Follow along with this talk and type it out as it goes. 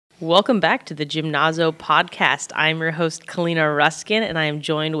Welcome back to the Gymnazo Podcast. I'm your host, Kaleena Ruskin, and I am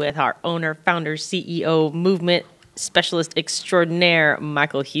joined with our owner, founder, CEO, movement specialist extraordinaire,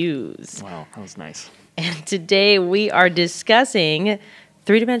 Michael Hughes. Wow, that was nice. And today we are discussing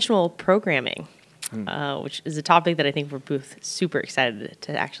three-dimensional programming, which is a topic that I think we're both super excited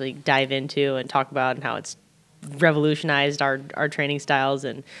to actually dive into and talk about, and how it's revolutionized our training styles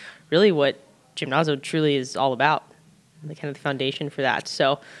and really what Gymnazo truly is all about, the kind of the foundation for that.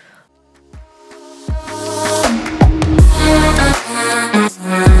 So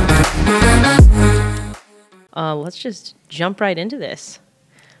let's just jump right into this.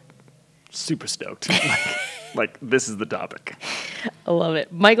 Super stoked. like this is the topic. I love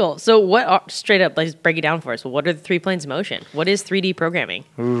it. Michael, so straight up, let's break it down for us. What are the three planes of motion? What is 3D programming?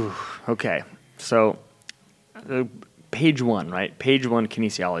 Ooh, okay. So page one, right? Page one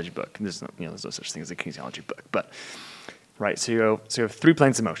kinesiology book. There's no such thing as a kinesiology book, but right. So you have 3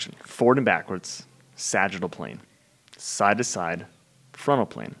 planes of motion: forward and backwards, sagittal plane, side to side, frontal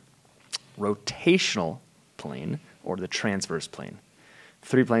plane, rotational plane, or the transverse plane.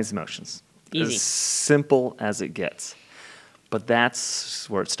 3 planes of motions. Easy. As simple as it gets. But that's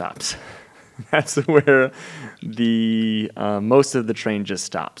where it stops. That's where the most of the train just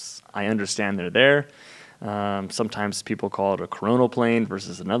stops. I understand they're there. Sometimes people call it a coronal plane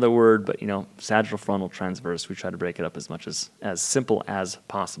versus another word, but sagittal, frontal, transverse, we try to break it up as much as simple as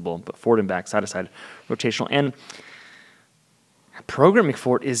possible. But forward and back, side to side, rotational. And programming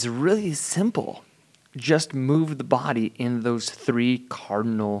for it is really simple. Just move the body in those 3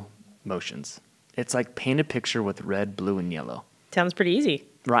 cardinal motions. It's like paint a picture with red, blue, and yellow. Sounds pretty easy.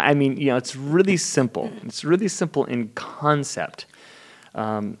 Right. I mean, it's really simple. It's really simple in concept.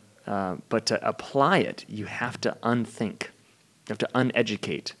 But to apply it, you have to unthink. You have to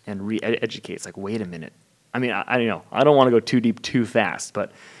uneducate and re-educate. It's like, wait a minute. I mean, I don't know. I don't want to go too deep too fast,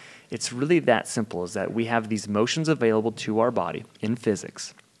 but it's really that simple, is that we have these motions available to our body in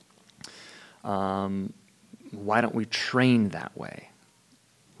physics. Why don't we train that way?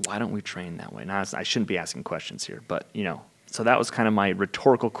 Why don't we train that way? Now, I shouldn't be asking questions here, but, so that was kind of my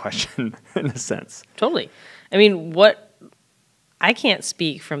rhetorical question in a sense. Totally. I mean, I can't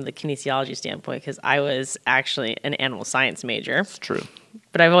speak from the kinesiology standpoint because I was actually an animal science major. It's true.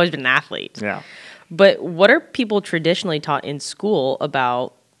 But I've always been an athlete. Yeah. But what are people traditionally taught in school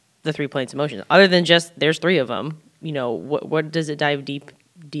about the 3 planes of motion? Other than just there's 3 of them, what does it dive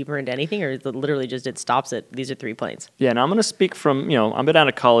deeper into anything, or is it literally just it stops at these are 3 planes? Yeah, and I'm going to speak from, I've been out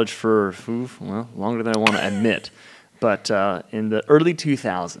of college for, longer than I want to admit. But in the early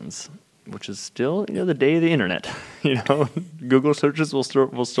 2000s, which is still, the day of the internet, Google searches will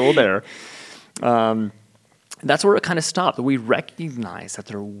still there. That's where it kind of stopped. We recognized that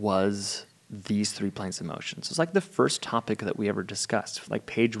there was these 3 planes of motion. So it's like the first topic that we ever discussed, like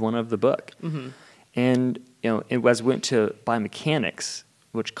page 1 of the book. Mm-hmm. And, as we went to biomechanics,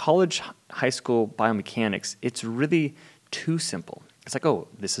 which college, high school biomechanics, it's really too simple. It's like, oh,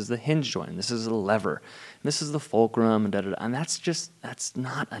 this is the hinge joint, this is the lever, and this is the fulcrum, and da-da-da. And that's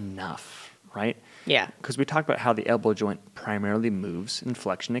not enough, right? Yeah. Because we talked about how the elbow joint primarily moves in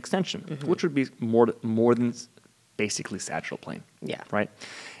flexion extension, which would be more than basically sagittal plane. Yeah. Right?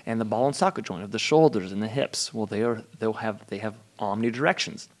 And the ball and socket joint of the shoulders and the hips, well, they have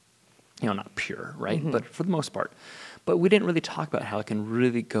omnidirections. Not pure, right? But for the most part. But we didn't really talk about how it can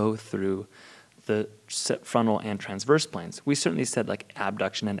really go through the frontal and transverse planes. We certainly said like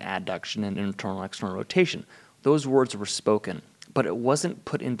abduction and adduction and internal external rotation. Those words were spoken, but it wasn't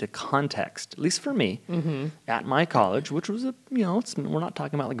put into context, at least for me, at my college, which was we're not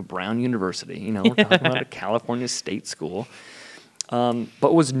talking about like Brown University, we're talking about a California state school,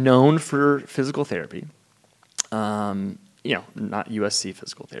 but was known for physical therapy. Not USC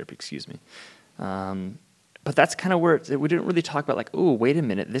physical therapy, excuse me. But that's kind of where we didn't really talk about like, oh, wait a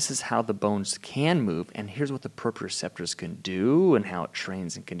minute, this is how the bones can move, and here's what the proprioceptors can do, and how it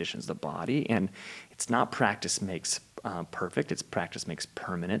trains and conditions the body. And it's not practice makes perfect; it's practice makes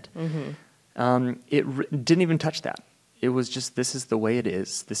permanent. It didn't even touch that. It was just, this is the way it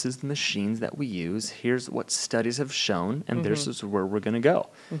is. This is the machines that we use. Here's what studies have shown, and this is where we're going to go.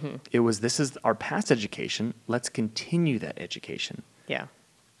 It was, this is our past education. Let's continue that education. Yeah.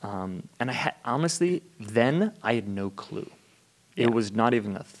 And honestly, then I had no clue. Yeah. It was not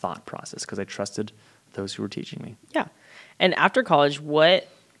even a thought process because I trusted those who were teaching me. Yeah. And after college, what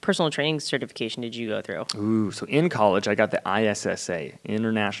personal training certification did you go through? Ooh, so in college, I got the ISSA,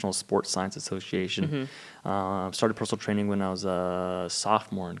 International Sports Science Association. Started personal training when I was a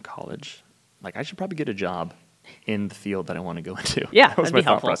sophomore in college. Like, I should probably get a job in the field that I want to go into. Yeah, that was that'd my be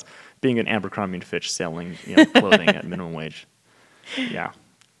thought helpful. process. Being an Abercrombie & Fitch selling clothing at minimum wage. Yeah.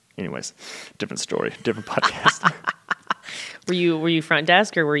 Anyways, different story, different podcast. Were you front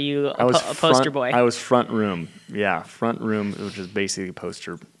desk or were you a poster boy? I was front room. Yeah, front room, which is basically a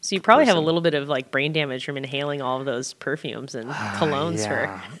poster. So you probably have a little bit of like brain damage from inhaling all of those perfumes and colognes.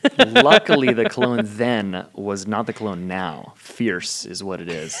 Luckily, the cologne then was not the cologne now. Fierce is what it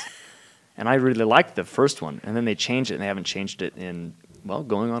is. And I really liked the first one. And then they changed it, and they haven't changed it in, well,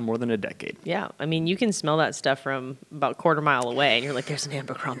 going on more than a decade. Yeah. I mean, you can smell that stuff from about a quarter mile away, and you're like, there's an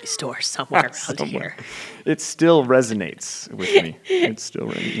Abercrombie store somewhere around here. It still resonates with me. It's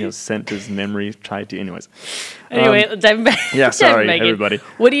still, scent is memory tied to, anyways. Anyway, let's dive back. Yeah, sorry, everybody.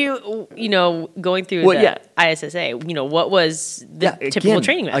 What do you, going through the ISSA, what was the typical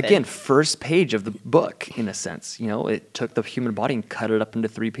training method? Again, first page of the book, in a sense. It took the human body and cut it up into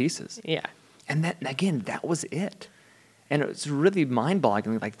 3 pieces. Yeah. And that was it. And it's really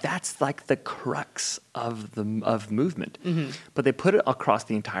mind-boggling. Like, that's like the crux of movement. Mm-hmm. But they put it across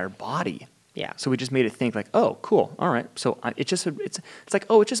the entire body. Yeah. So we just made it think like, oh, cool, all right. So it's just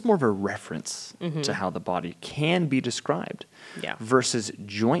more of a reference to how the body can be described. Yeah. Versus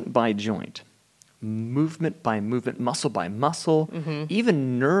joint by joint, movement by movement, muscle by muscle,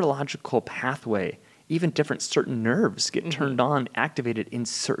 even neurological pathway, even different certain nerves get turned on, activated in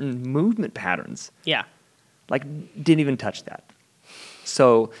certain movement patterns. Yeah. Like, didn't even touch that.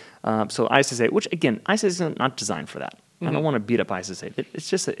 So ISSA, which again, ISSA is not designed for that. I don't want to beat up ISSA.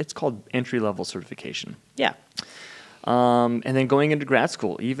 It's called entry-level certification. Yeah. And then going into grad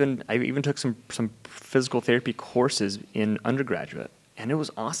school, I even took some physical therapy courses in undergraduate, and it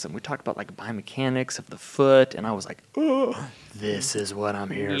was awesome. We talked about like biomechanics of the foot, and I was like, oh, this is what I'm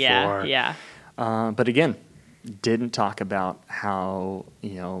here for. Yeah. But again, didn't talk about how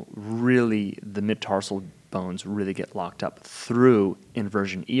really the mid-tarsal bones really get locked up through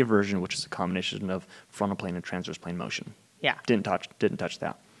inversion, eversion, which is a combination of frontal plane and transverse plane motion. Yeah. Didn't touch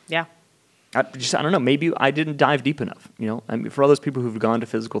that. Yeah. I don't know. Maybe I didn't dive deep enough. I mean, for all those people who've gone to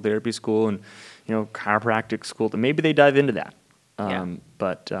physical therapy school and chiropractic school, maybe they dive into that.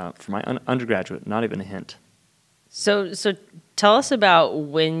 But for my undergraduate, not even a hint. So tell us about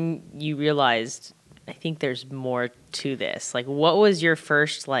when you realized, I think there's more to this. Like, what was your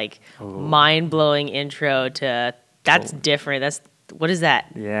first mind-blowing intro to that's different? What is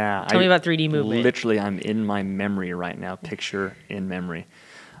that? Yeah. Tell me about 3D movement. Literally, I'm in my memory right now. Picture in memory.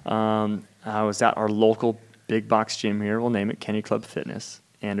 I was at our local big box gym here. We'll name it Kenny Club Fitness.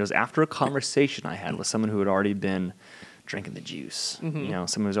 And it was after a conversation I had with someone who had already been drinking the juice. Someone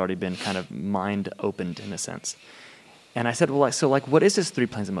who's already been kind of mind opened in a sense. And I said, well, what is this 3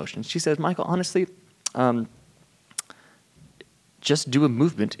 planes of motion? She says, Michael, honestly, just do a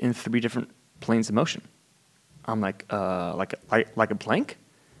movement in 3 different planes of motion. I'm like a plank?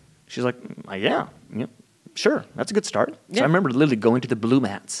 She's like, yeah, sure, that's a good start. Yeah. So I remember literally going to the blue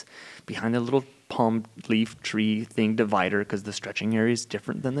mats behind the little palm leaf tree thing divider, because the stretching area is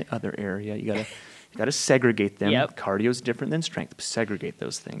different than the other area. You gotta segregate them. Yep. Cardio is different than strength. Segregate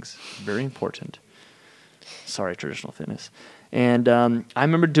those things. Very important. Sorry, traditional fitness. And I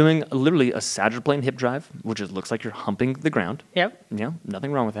remember doing literally a sagittal plane hip drive, which looks like you're humping the ground. Yep. Yeah,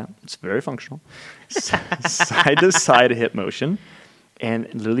 nothing wrong with that. It's very functional. Side to side hip motion, and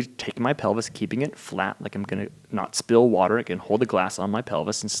literally taking my pelvis, keeping it flat, like I'm going to not spill water. I can hold the glass on my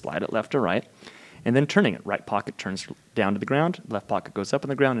pelvis and slide it left to right, and then turning it. Right pocket turns down to the ground, left pocket goes up on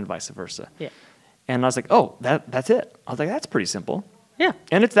the ground, and vice versa. Yeah. And I was like, oh, that's it. I was like, that's pretty simple. Yeah.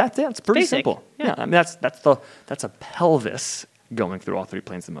 And that's it. It's pretty basic. simple. Yeah. I mean, that's a pelvis going through all 3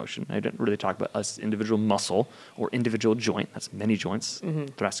 planes of motion. I didn't really talk about us individual muscle or individual joint. That's many joints.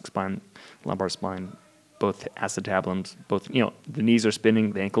 Thoracic spine, lumbar spine, both acetabulums, both, the knees are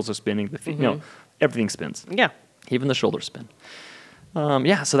spinning, the ankles are spinning, the feet, everything spins. Yeah. Even the shoulders spin.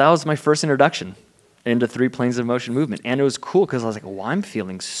 So that was my first introduction into 3 planes of motion movement. And it was cool because I was like, well, I'm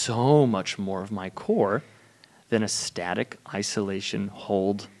feeling so much more of my core than a static isolation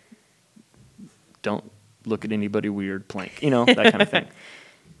hold, don't look at anybody weird plank, that kind of thing.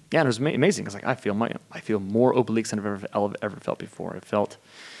 Yeah, and it was amazing. It's like I feel more obliques than I've ever felt before. It felt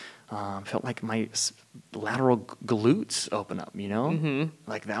like my lateral glutes open up.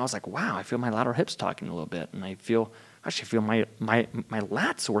 Like that. I was like, wow, I feel my lateral hips talking a little bit, and I actually feel my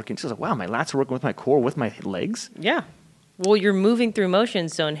lats working. So I was like, wow, my lats are working with my core, with my legs. Yeah. Well, you're moving through motion,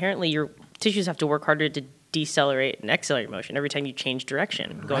 so inherently your tissues have to work harder to decelerate and accelerate motion every time you change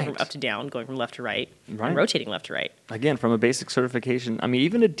direction, going from up to down, going from left to right, and rotating left to right. Again, from a basic certification, I mean,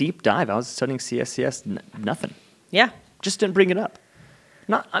 even a deep dive, I was studying CSCS, nothing. Yeah. Just didn't bring it up.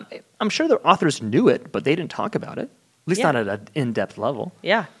 I'm sure the authors knew it, but they didn't talk about it, at least not at an in-depth level.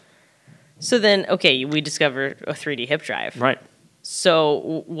 Yeah. So then, okay, we discover a 3D hip drive. Right.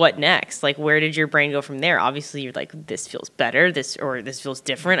 So what next? Like, where did your brain go from there? Obviously, you're like, this feels better, this feels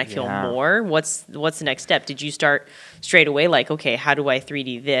different. I feel more. What's the next step? Did you start straight away like, okay, how do I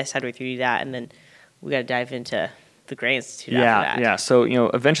 3D this? How do I 3D that? And then we got to dive into the Gray Institute after that. Yeah. So,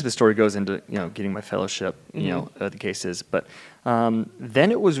 eventually the story goes into, getting my fellowship, the case is. But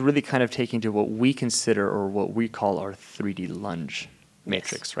then it was really kind of taking to what we consider or what we call our 3D lunge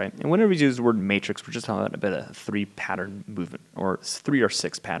matrix, right? And whenever we use the word matrix, we're just talking about a bit of a 3-pattern movement, or 3 or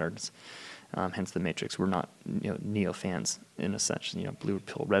 6 patterns, hence the matrix. We're not, neo fans in a sense, blue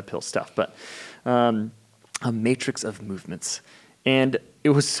pill, red pill stuff, but a matrix of movements. And it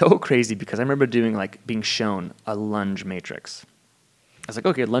was so crazy because I remember being shown a lunge matrix. I was like,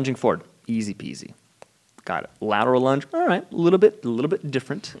 okay, lunging forward, easy peasy. Got it. Lateral lunge, all right, a little bit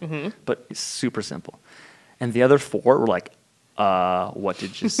different, but it's super simple. And the other 4 were like, what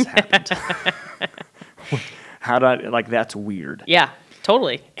did just happen? How did I, that's weird. Yeah,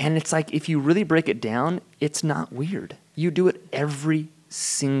 totally. And it's like, if you really break it down, it's not weird. You do it every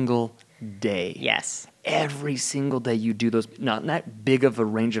single day. Yes. Every single day you do those, not that big of a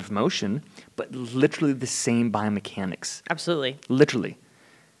range of motion, but literally the same biomechanics. Absolutely. Literally.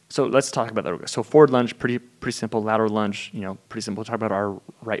 So let's talk about that. So forward lunge, pretty simple. Lateral lunge, pretty simple. We'll talk about our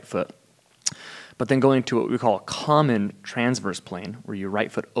right foot. But then going to what we call a common transverse plane, where your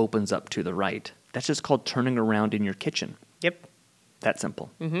right foot opens up to the right. That's just called turning around in your kitchen. Yep. That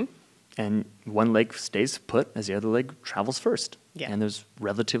simple. Mm-hmm. And one leg stays put as the other leg travels first. Yeah. And there's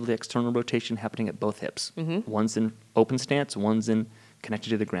relatively external rotation happening at both hips. Mm-hmm. One's in open stance, one's in connected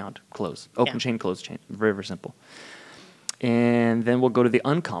to the ground, close. Open chain, closed chain. Very, very simple. And then we'll go to the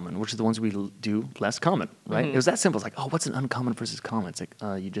uncommon, which is the ones we do less common, right? Mm-hmm. It was that simple. It's like, oh, what's an uncommon versus common? It's like,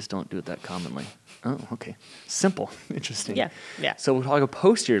 you just don't do it that commonly. Oh, okay. Simple. Interesting. Yeah. So we'll talk about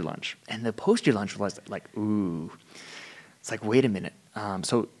posterior lunge. And the posterior lunge was like, ooh. It's like, wait a minute.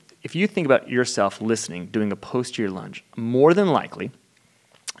 So if you think about yourself listening, doing a posterior lunge, more than likely,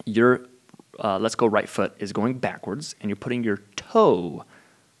 your, let's go right foot, is going backwards, and you're putting your toes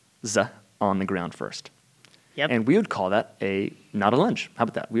on the ground first. Yep. And we would call that not a lunge. How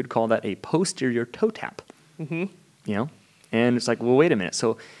about that? We would call that a posterior toe tap. Mm-hmm. And it's like, well, wait a minute.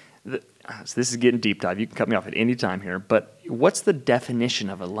 So this is getting deep dive. You can cut me off at any time here. But what's the definition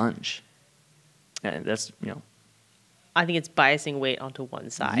of a lunge? And that's, I think it's biasing weight onto one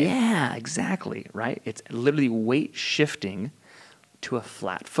side. Yeah, exactly, right? It's literally weight shifting to a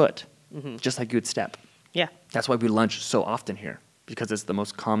flat foot, just like you would step. Yeah. That's why we lunge so often here, because it's the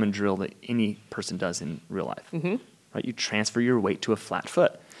most common drill that any person does in real life. Mm-hmm. Right? You transfer your weight to a flat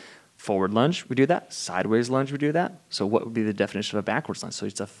foot. Forward lunge, we do that. Sideways lunge, we do that. So what would be the definition of a backwards lunge? So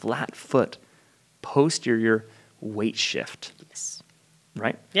it's a flat foot, posterior weight shift. Yes.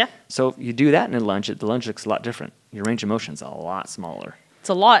 Right? Yeah. So you do that in a lunge, the lunge looks a lot different. Your range of motion is a lot smaller. It's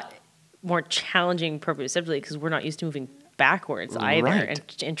a lot more challenging proprioceptively because we're not used to moving backwards either,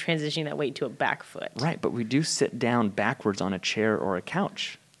 right. and transitioning that weight to a back foot. Right, but we do sit down backwards on a chair or a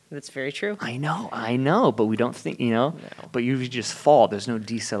couch. That's very true. I know, but we don't think, No. But you just fall. There's no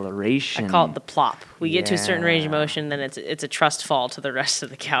deceleration. I call it the plop. We get to a certain range of motion, then it's a trust fall to the rest of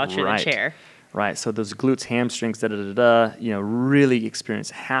the couch or the chair. Right, so those glutes, hamstrings, really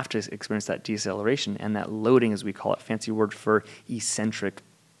have to experience that deceleration and that loading, as we call it, fancy word for eccentric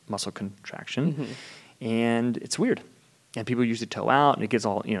muscle contraction. Mm-hmm. And it's weird. And people usually toe out, and it gets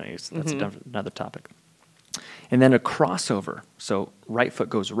all, that's another topic. And then a crossover. So right foot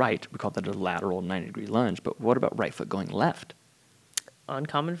goes right. We call that a lateral 90-degree lunge. But what about right foot going left?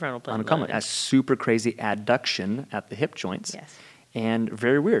 Uncommon frontal plane Uncommon. lunge. A super crazy adduction at the hip joints. Yes. And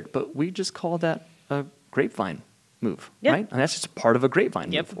very weird. But we just call that a grapevine move, yep. right? And that's just part of a grapevine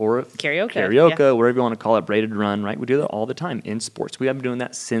move. Or a karaoke, whatever you want to call it, braided run, right? We do that all the time in sports. We have been doing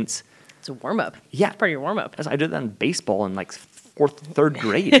that since... It's a warm-up. Yeah. It's part of your warm-up. I did that in baseball in third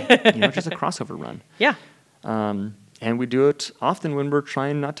grade, just a crossover run. Yeah. And we do it often when we're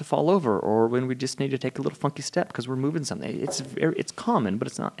trying not to fall over or when we just need to take a little funky step because we're moving something. It's common, but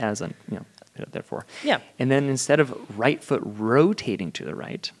it's not as, therefore. Yeah. And then instead of right foot rotating to the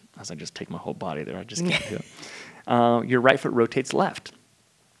right, as I just take my whole body there, I just can't do it. Your right foot rotates left.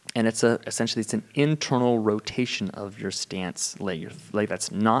 And essentially it's an internal rotation of your stance leg, your leg that's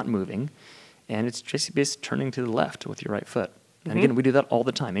not moving. And it's just basically turning to the left with your right foot. And again, we do that all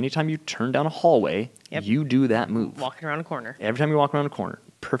the time. Anytime you turn down a hallway, you do that move. Walking around a corner. Every time you walk around a corner,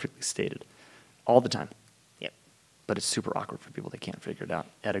 perfectly stated. All the time. Yep. But it's super awkward for people that can't figure it out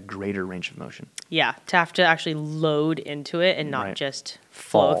at a greater range of motion. Yeah, to have to actually load into it and not just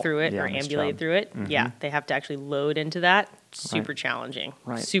flow through it or ambulate through it. Mm-hmm. Yeah, they have to actually load into that. Super challenging.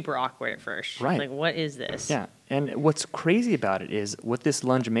 Right. Super awkward at first. Right. Like, what is this? Yeah. And what's crazy about it is with this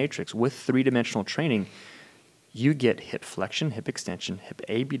lunge matrix, with three-dimensional training, you get hip flexion, hip extension, hip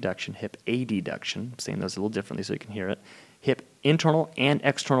abduction, hip adduction. I'm saying those a little differently so you can hear it. Hip internal and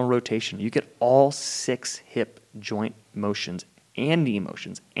external rotation. You get all 6 hip joint motions and knee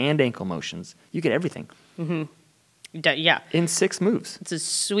motions and ankle motions. You get everything. Yeah. In 6 moves. It's a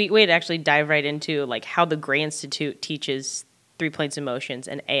sweet way to actually dive right into like how the Gray Institute teaches 3 planes of motions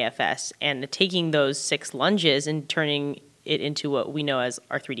and AFS, and taking those 6 lunges and turning it into what we know as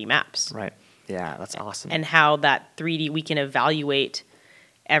our 3D maps. Right. Yeah, that's awesome. And how that 3D, we can evaluate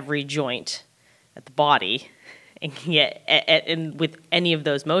every joint at the body and get and with any of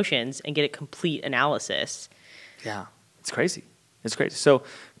those motions and get a complete analysis. Yeah, it's crazy. It's crazy. So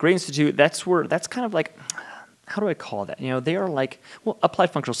Gray Institute, that's kind of like, how do I call that? They are like, well,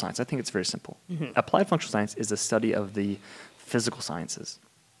 applied functional science. I think it's very simple. Applied functional science is a study of the physical sciences.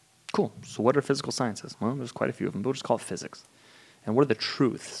 Cool. So what are physical sciences? Well, there's quite a few of them, but we'll just call it physics. And what are the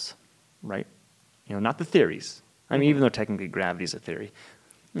truths, right? Not the theories. I mean, even though technically gravity is a theory,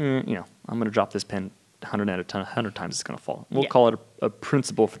 I'm going to drop this pen 100 times, it's going to fall. We'll call it a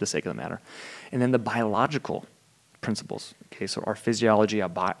principle for the sake of the matter. And then the biological principles. Okay, so our physiology, our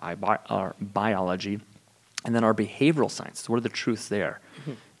biology, and then our behavioral science. So what are the truths there?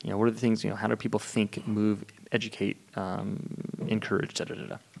 What are the things, how do people think, move, educate, encourage,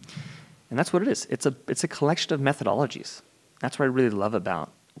 da-da-da-da. And that's what it is. It's a collection of methodologies. That's what I really love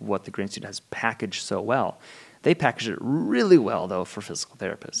about what the Gray Institute has packaged so well. They packaged it really well, though, for physical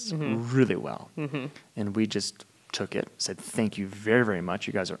therapists. Really well. And we just took it, said, thank you very, very much.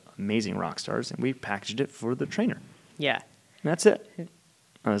 You guys are amazing rock stars. And we packaged it for the trainer. Yeah. And that's it.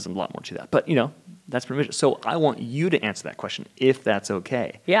 There's a lot more to that. But, that's pretty much it. So I want you to answer that question, if that's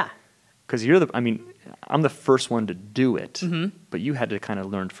okay. Yeah. Because I'm the first one to do it, but you had to kind of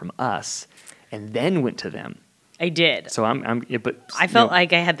learn from us and then went to them. I did. So but I felt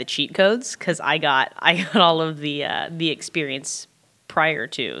like I had the cheat codes because I got all of the experience prior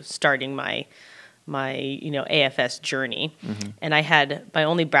to starting my AFS journey, and I had my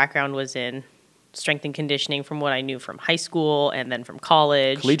only background was in strength and conditioning from what I knew from high school and then from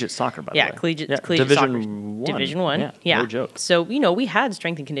college. Collegiate soccer, by the way. Collegiate Division soccer. 1. Division 1. Yeah. No joke. So we had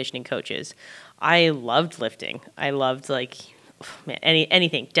strength and conditioning coaches. I loved lifting. I loved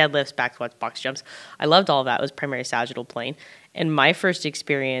anything, deadlifts, back squats, box jumps. I loved all of that. It was primary sagittal plane. And my first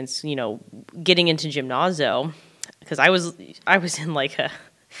experience, getting into Gymnazo, because I was in like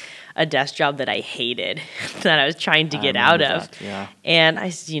a desk job that I hated, that I was trying to get out of. Yeah. And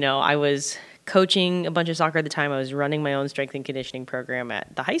I was coaching a bunch of soccer at the time. I was running my own strength and conditioning program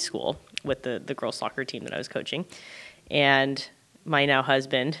at the high school with the girls soccer team that I was coaching. And my now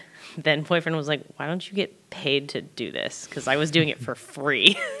husband, then boyfriend, was like, why don't you get paid to do this? Because I was doing it for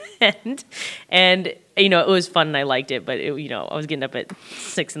free. and it was fun and I liked it, but I was getting up at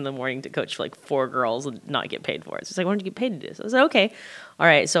 6 a.m. to coach like 4 girls and not get paid for it. So it's like, why don't you get paid to do this? I was like, okay. All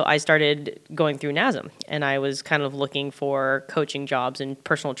right. So I started going through NASM, and I was kind of looking for coaching jobs and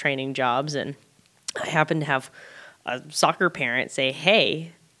personal training jobs. And I happened to have a soccer parent say,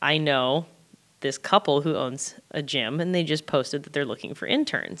 hey, I know this couple who owns a gym, and they just posted that they're looking for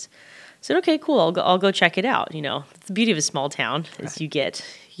interns. I said, okay, cool. I'll go check it out. The beauty of a small town is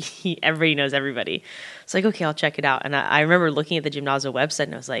everybody knows everybody. It's like, okay, I'll check it out. And I remember looking at the Gymnazo website,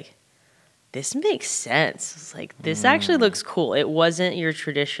 and I was like, this makes sense. It's like, this actually looks cool. It wasn't your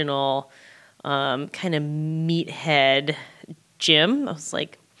traditional kind of meathead gym. I was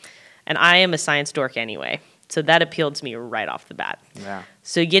like, and I am a science dork anyway. So that appealed to me right off the bat. Yeah.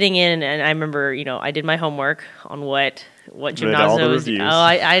 So getting in, and I remember, I did my homework on what Gymnazo read all the reviews.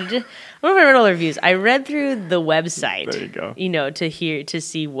 I don't know if I read all the reviews. I read through the website. There you go. To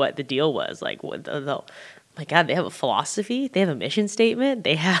see what the deal was. Like, what my God, they have a philosophy. They have a mission statement.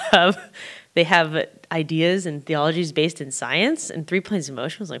 They have ideas and theologies based in science and 3 planes of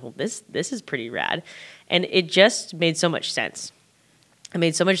motion. I was like, well, this is pretty rad, and it just made so much sense. It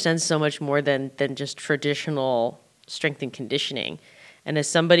made so much sense, so much more than just traditional strength and conditioning. And as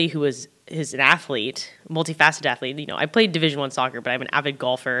somebody who is an athlete, multifaceted athlete, I played Division I soccer, but I'm an avid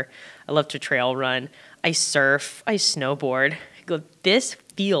golfer. I love to trail run. I surf. I snowboard. This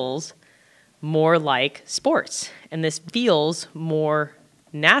feels more like sports, and this feels more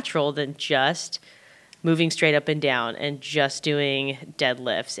natural than just moving straight up and down and just doing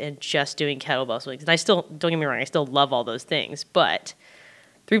deadlifts and just doing kettlebell swings. And I still, don't get me wrong, I still love all those things, but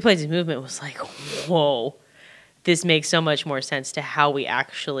 3 planes of movement was like, whoa, this makes so much more sense to how we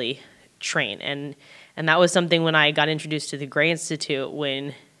actually train. And that was something when I got introduced to the Gray Institute,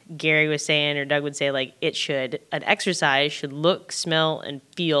 when Gary was saying, or Doug would say, like, an exercise should look, smell, and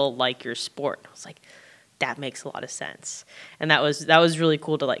feel like your sport. I was like, that makes a lot of sense. And that was really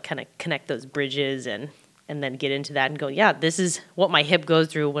cool to like kind of connect those bridges and then get into that and go, yeah, this is what my hip goes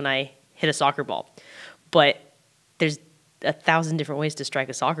through when I hit a soccer ball. But there's 1,000 different ways to strike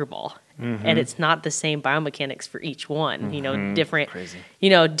a soccer ball. And it's not the same biomechanics for each one, different, Crazy.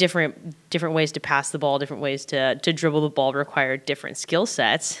 Different ways to pass the ball, different ways to dribble the ball require different skill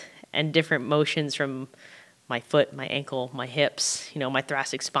sets and different motions from my foot, my ankle, my hips, my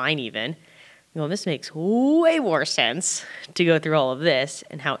thoracic spine even. This makes way more sense to go through all of this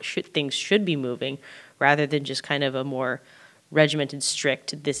and how things should be moving rather than just kind of a more regimented,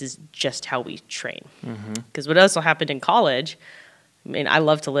 strict, this is just how we train. Because what also happened in college, I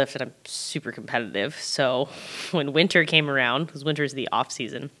love to lift and I'm super competitive. So when winter came around, because winter is the off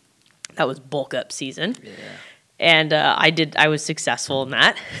season, that was bulk up season. Yeah. And I was successful in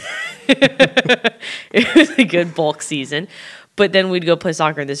that. It was a good bulk season. But then we'd go play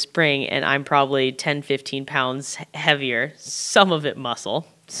soccer in the spring, and I'm probably 10, 15 pounds heavier. Some of it muscle,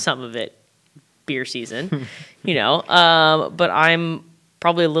 some of it beer season, But I'm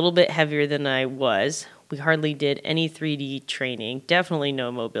probably a little bit heavier than I was. We hardly did any 3D training, definitely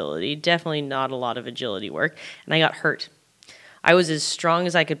no mobility, definitely not a lot of agility work, and I got hurt. I was as strong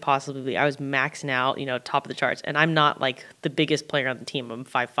as I could possibly be. I was maxing out, top of the charts, and I'm not like the biggest player on the team. I'm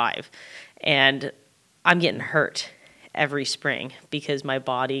 5'5", and I'm getting hurt every spring because my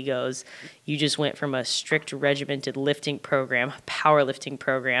body goes, you just went from a strict regimented lifting program, powerlifting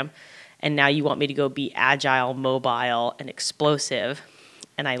program, and now you want me to go be agile, mobile, and explosive.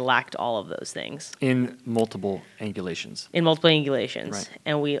 And I lacked all of those things. In multiple angulations. Right.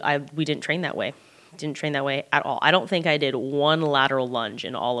 And we didn't train that way. Didn't train that way at all. I don't think I did one lateral lunge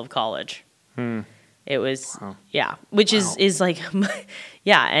in all of college. It was, which is like,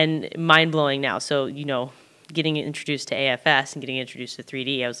 and mind-blowing now. So, getting introduced to AFS and getting introduced to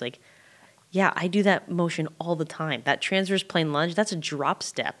 3D, I was like, yeah, I do that motion all the time. That transverse plane lunge, that's a drop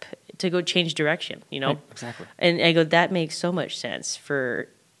step to go change direction, Right, exactly. And I go, that makes so much sense for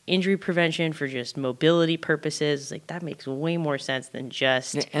injury prevention, for just mobility purposes. Like, that makes way more sense than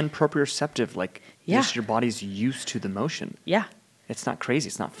just... Yeah, and proprioceptive, just your body's used to the motion. Yeah. It's not crazy.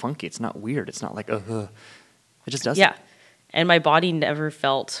 It's not funky. It's not weird. It's not like, it just does Yeah. And my body never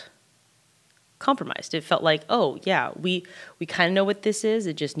felt compromised. It felt like, oh yeah, we kind of know what this is.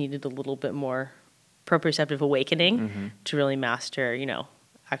 It just needed a little bit more proprioceptive awakening to really master,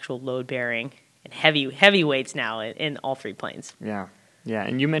 actual load bearing and heavy weights now in all three planes. Yeah,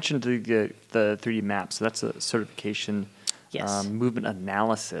 and you mentioned the 3D map, so that's a certification. Yes. Movement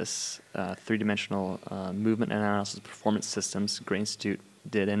analysis, three-dimensional movement analysis performance systems. Gray Institute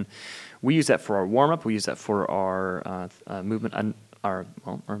did, and we use that for our warm-up. We use that for our movement. Our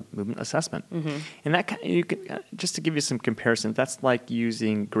movement assessment, and that you can just to give you some comparisons. That's like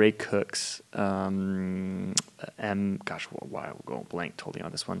using Gray Cook's why will go blank totally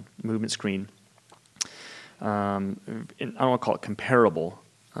on this one movement screen. And I don't want to call it comparable,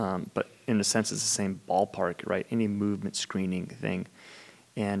 but in a sense it's the same ballpark, right? Any movement screening thing,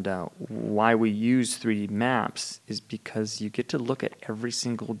 and why we use 3D maps is because you get to look at every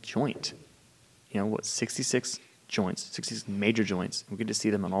single joint. 66 joints, 66 major joints. We get to see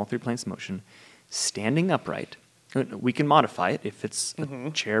them on all three planes of motion, standing upright. We can modify it if it's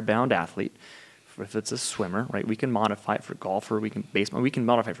a chair-bound athlete, if it's a swimmer, right? We can modify it for golfer, we can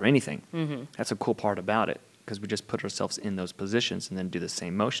modify it for anything. That's a cool part about it, because we just put ourselves in those positions and then do the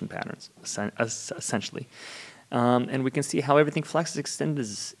same motion patterns, essentially. And we can see how everything flexes,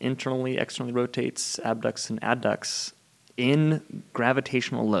 extends, internally, externally rotates, abducts and adducts in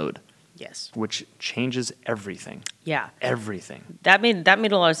gravitational load. Yes. Which changes everything. Yeah. Everything. That made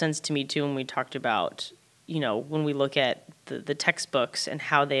a lot of sense to me too when we talked about, when we look at the textbooks and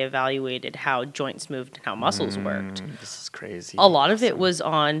how they evaluated how joints moved and how muscles worked. This is crazy. A lot of it was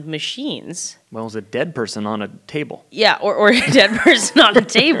on machines. Well, it was a dead person on a table. Yeah, or a dead person on a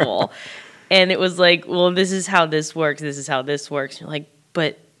table. And it was like, well, this is how this works, this is how this works. And you're like,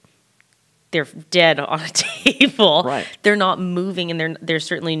 but they're dead on a table. Right. They're not moving, and there's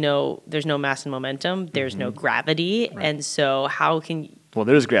certainly there's no mass and momentum. There's no gravity, right. And so how can? Well,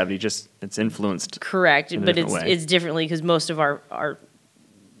 there's gravity, just it's influenced. Correct, but it's differently because most of our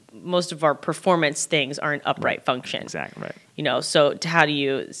performance things are an upright function. Exactly right. So how do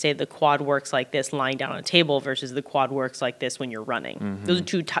you say the quad works like this lying down on a table versus the quad works like this when you're running? Those are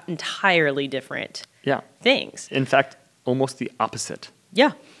two entirely different things. In fact, almost the opposite.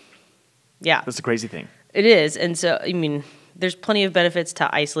 Yeah. Yeah. That's a crazy thing. It is. And so, there's plenty of benefits to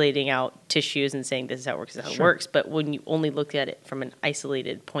isolating out tissues and saying this is how it works, this is how it works. But when you only look at it from an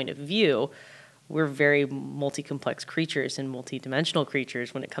isolated point of view, we're very multi-complex creatures and multi-dimensional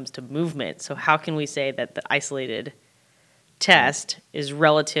creatures when it comes to movement. So how can we say that the isolated test is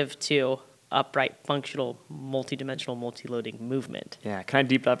relative to upright, functional, multi-dimensional, multi-loading movement? Yeah. Can I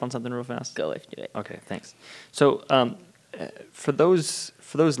deep dive on something real fast? Go if you do it. Okay, thanks. So for those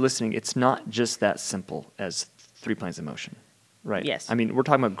listening, it's not just that simple as 3 planes of motion, right? Yes. I mean, we're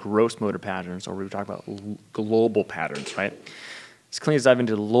talking about gross motor patterns, or we're talking about global patterns, right? So Kaleena, dive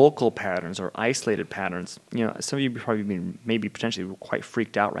into local patterns or isolated patterns. You know, some of you probably been maybe potentially quite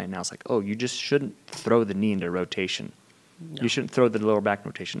freaked out right now. It's like, oh, you just shouldn't throw the knee into rotation. No. You shouldn't throw the lower back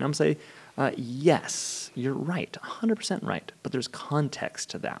rotation. I'm saying, yes, you're right, 100% right. But there's context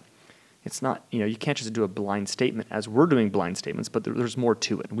to that. It's not, you can't just do a blind statement as we're doing blind statements, but there's more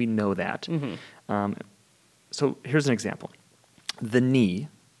to it. We know that. Mm-hmm. So here's an example. The knee,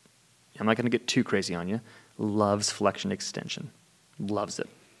 I'm not going to get too crazy on you, loves flexion extension. Loves it.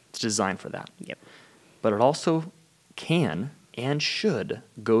 It's designed for that. Yep. But it also can and should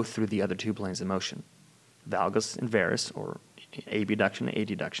go through the other 2 planes of motion, valgus and varus, or abduction and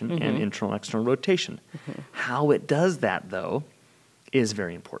adduction, mm-hmm. and internal and external rotation. Mm-hmm. How it does that, though, is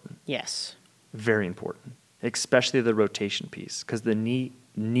very important. Yes. Very important, especially the rotation piece, because the knee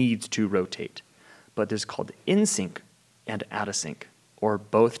needs to rotate. But there's called in-sync and out-of-sync, or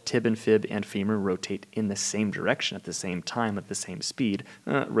both tib and fib and femur rotate in the same direction at the same time at the same speed,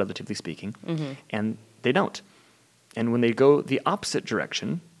 relatively speaking, mm-hmm. and they don't. And when they go the opposite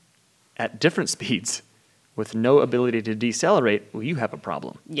direction at different speeds with no ability to decelerate, well, you have a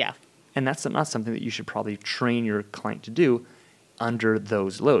problem. Yeah. And that's not something that you should probably train your client to do under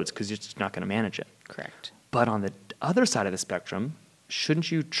those loads, because you're just not going to manage it. Correct. But on the other side of the spectrum,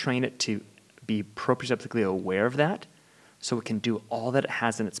 shouldn't you train it to be proprioceptively aware of that, so it can do all that it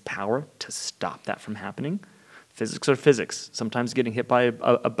has in its power to stop that from happening? Physics are physics. Sometimes getting hit by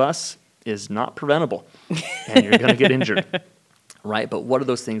a bus is not preventable, and you're going to get injured, right? But what are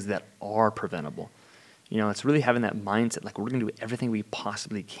those things that are preventable? It's really having that mindset, like we're going to do everything we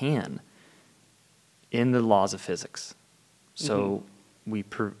possibly can in the laws of physics. So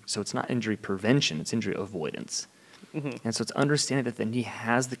mm-hmm. So it's not injury prevention, it's injury avoidance. Mm-hmm. And so it's understanding that the knee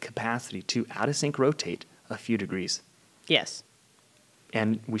has the capacity to out-of-sync rotate a few degrees. Yes.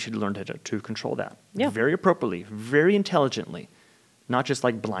 And we should learn to control that very appropriately, very intelligently, not just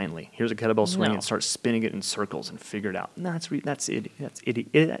like blindly. Here's a kettlebell swing and start spinning it in circles and figure it out. No, that's idiot.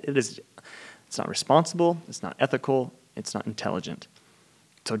 It's not responsible. It's not ethical. It's not intelligent.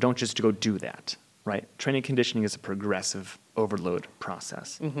 So don't just go do that, right? Training and conditioning is a progressive overload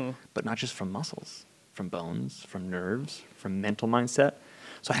process, mm-hmm. but not just from muscles, from bones, from nerves, from mental mindset.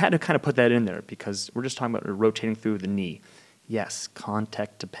 So I had to kind of put that in there because we're just talking about rotating through the knee. Yes,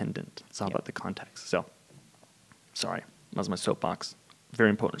 context dependent. It's all about the context. So, sorry, that was my soapbox. Very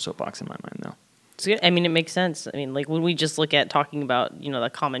important soapbox in my mind, though. It's good. I mean, it makes sense. I mean, like when we just look at talking about,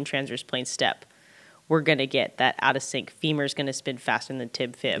 the common transverse plane step, we're going to get that out of sync. Femur is going to spin faster than the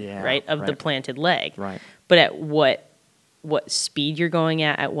tib fib, right? Of the planted leg. Right. But at what speed you're going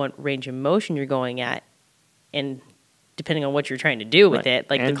at what range of motion you're going at, and depending on what you're trying to do with it,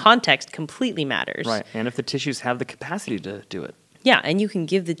 like the context completely matters. Right, and if the tissues have the capacity to do it. Yeah, and you can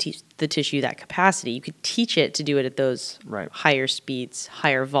give the tissue that capacity. You could teach it to do it at those higher speeds,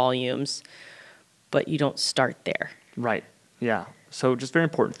 higher volumes, but you don't start there. Right, yeah. So just very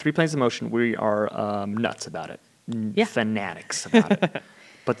important. 3 planes of motion, we are nuts about it. Fanatics about it.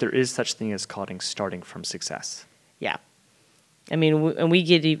 But there is such thing as starting from success. Yeah. I mean, and we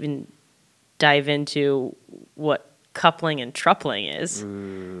could even dive into what coupling and tripling is.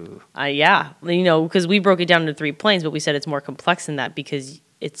 Because we broke it down into 3 planes, but we said it's more complex than that because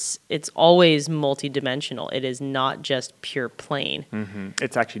it's always multi-dimensional. It is not just pure plane. Mm-hmm.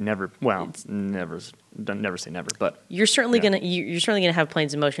 It's actually never. Well, it's never say never, but you're certainly gonna have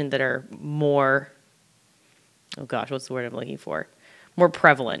planes of motion that are more. Oh gosh, what's the word I'm looking for? More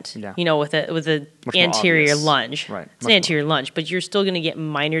prevalent. Yeah. With a anterior lunge. Right. It's an anterior lunge, but you're still going to get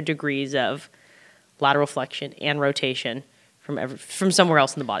minor degrees of lateral flexion and rotation from somewhere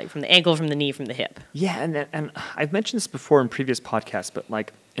else in the body, from the ankle, from the knee, from the hip. Yeah, and I've mentioned this before in previous podcasts, but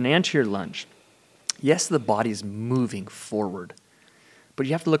like an anterior lunge, yes, the body is moving forward, but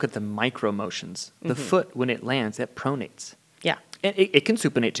you have to look at the micro motions. The mm-hmm. foot, when it lands, that pronates. Yeah. And it can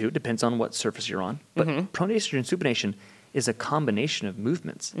supinate too, depends on what surface you're on. But mm-hmm. pronation and supination is a combination of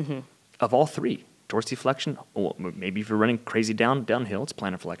movements mm-hmm. of all 3. Dorsiflexion, or maybe if you're running crazy downhill, it's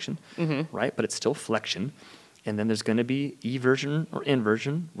plantar flexion, mm-hmm. right? But it's still flexion. And then there's going to be eversion or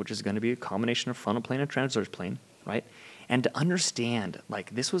inversion, which is going to be a combination of frontal plane and transverse plane, right? And to understand,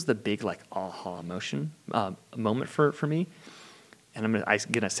 this was the big, aha moment for me. and I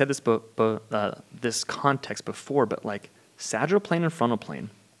said this this context before, but like sagittal plane and frontal plane,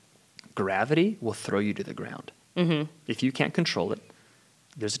 gravity will throw you to the ground. Mm-hmm. If you can't control it,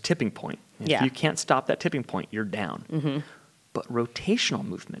 there's a tipping point. If you can't stop that tipping point, you're down. Mm-hmm. But rotational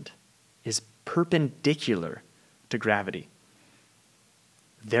movement is perpendicular to gravity.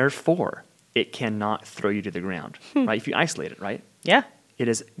 Therefore, it cannot throw you to the ground, right? If you isolate it, right? Yeah. It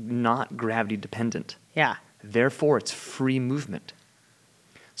is not gravity dependent. Yeah. Therefore, it's free movement.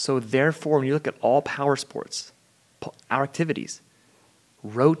 So therefore, when you look at all power sports, our activities,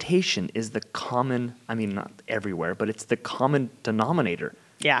 rotation is the common, I mean, not everywhere, but it's the common denominator.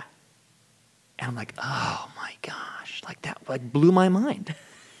 Yeah. And I'm like, oh my gosh, like that like blew my mind.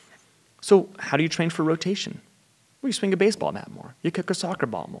 So how do you train for rotation? Well, you swing a baseball bat more. You kick a soccer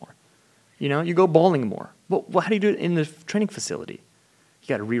ball more. You know, you go bowling more. Well, how do you do it in the training facility? You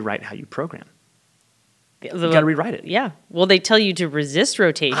got to rewrite how you program. You got to rewrite it. Yeah. Well, they tell you to resist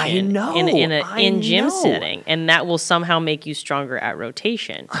rotation in gym setting, and that will somehow make you stronger at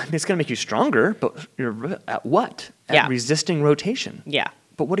rotation. I mean, it's going to make you stronger, but you're at what? At resisting rotation. Yeah.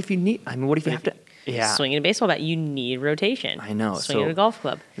 But what if you need, I mean, what if you have to? Yeah. Swinging a baseball bat, you need rotation. I know. Swinging a golf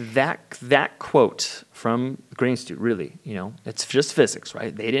club. That quote from the Grain Institute, really, you know, it's just physics,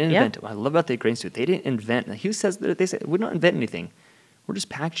 right? They didn't invent it. What I love about the Grain Institute, they didn't invent. Hughes says that they said we don't invent anything. We're just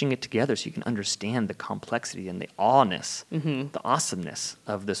packaging it together so you can understand the complexity and the awness, the awesomeness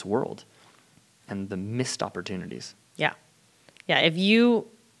of this world, and the missed opportunities. Yeah, yeah. If you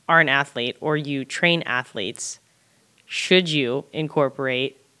are an athlete or you train athletes, should you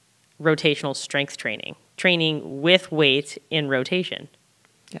incorporate rotational strength training with weight in rotation?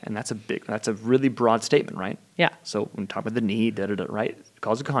 Yeah, and that's a really broad statement, right? Yeah. So when we talk about the need, right? It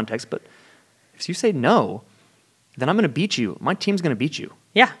calls a context, but if you say no, then I'm going to beat you. My team's going to beat you.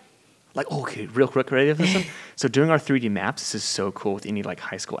 Yeah. Like, okay, real quick, ready for this one? So doing our 3D maps, this is so cool with any like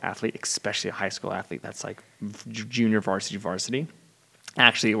high school athlete, especially a high school athlete that's like junior varsity.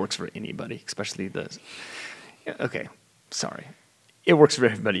 Actually, it works for anybody, especially okay, sorry. It works for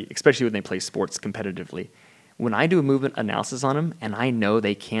everybody, especially when they play sports competitively. When I do a movement analysis on them and I know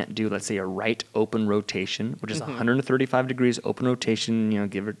they can't do, let's say, a right open rotation, which is 135 degrees open rotation,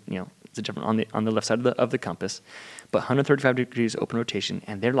 it's a different on the left side of the compass, but 135 degrees open rotation,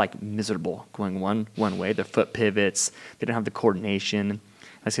 and they're like miserable going one way. Their foot pivots. They don't have the coordination.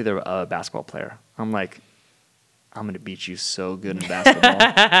 I say they're a basketball player. I'm like, I'm going to beat you so good in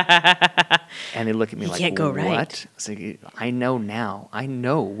basketball. And they look at me like, can't go what? Right. So I know now. I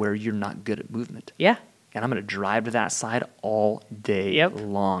know where you're not good at movement. Yeah. And I'm going to drive to that side all day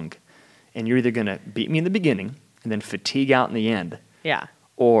long. And you're either going to beat me in the beginning and then fatigue out in the end. Yeah.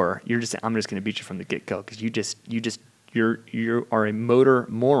 Or I'm just going to beat you from the get-go because you are a motor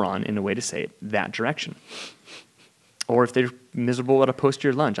moron, in a way to say it, that direction. Or if they're miserable at a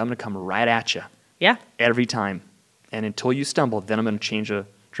posterior lunge, I'm going to come right at you. Yeah. Every time. And until you stumble, then I'm going to change a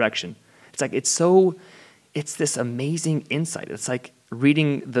direction. It's like, it's this amazing insight. It's like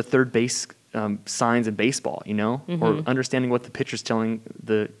reading the third base signs in baseball, or understanding what the pitcher's telling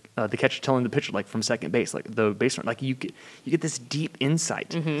the catcher telling the pitcher, like from second base, like the base runner. Like you get this deep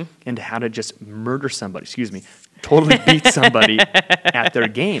insight into how to just murder somebody. Totally beat somebody at their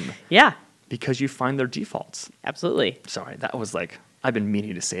game. Yeah. Because you find their defaults. Absolutely. Sorry, that was like, I've been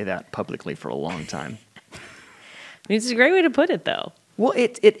meaning to say that publicly for a long time. It's a great way to put it, though. Well,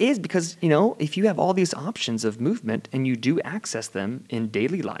 it is because, if you have all these options of movement and you do access them in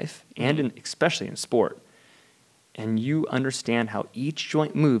daily life and especially in sport, and you understand how each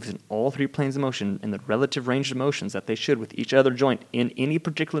joint moves in all three planes of motion and the relative range of motions that they should with each other joint in any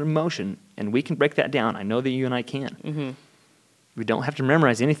particular motion, and we can break that down. I know that you and I can. Mm-hmm. We don't have to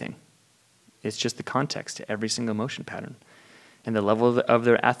memorize anything. It's just the context to every single motion pattern and the level of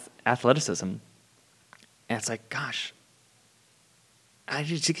their athleticism. And it's like, gosh, it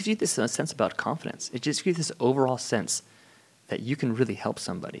just gives you this sense about confidence. It just gives you this overall sense that you can really help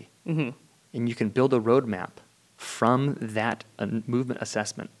somebody. Mm-hmm. And you can build a roadmap from that movement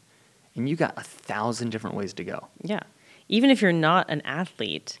assessment. And you got 1,000 different ways to go. Yeah. Even if you're not an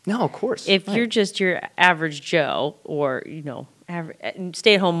athlete. No, of course. If you're just your average Joe or,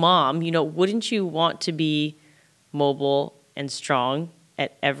 stay-at-home mom, wouldn't you want to be mobile and strong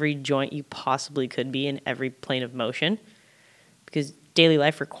at every joint you possibly could be in every plane of motion? Because daily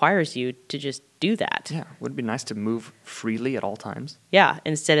life requires you to just do that. Yeah, would be nice to move freely at all times. Yeah,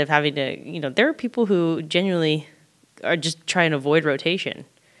 instead of having to, there are people who genuinely are just trying to avoid rotation.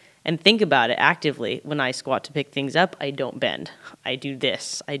 And think about it actively. When I squat to pick things up, I don't bend. I do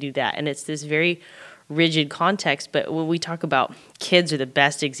this, I do that. And it's this very rigid context. But when we talk about kids are the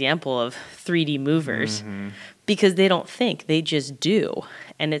best example of 3D movers because they don't think, they just do.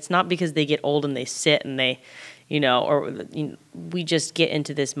 And it's not because they get old and they sit and they, we just get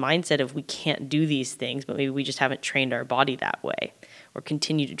into this mindset of we can't do these things, but maybe we just haven't trained our body that way or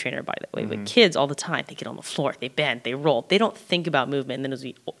continue to train our body that way. But kids all the time, they get on the floor, they bend, they roll. They don't think about movement. And then as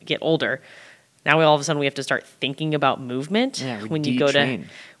we get older, now all of a sudden we have to start thinking about movement. Yeah, when you go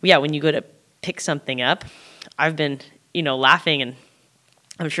to pick something up. I've been, laughing, and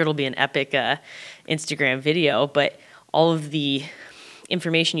I'm sure it'll be an epic Instagram video, but all of the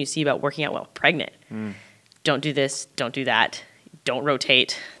information you see about working out while pregnant. Don't do this, don't do that, don't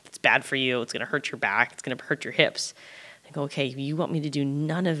rotate. It's bad for you. It's going to hurt your back. It's going to hurt your hips. I go, okay, you want me to do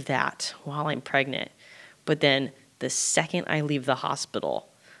none of that while I'm pregnant. But then the second I leave the hospital,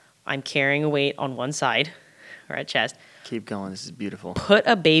 I'm carrying a weight on one side or at chest. Keep going. This is beautiful. Put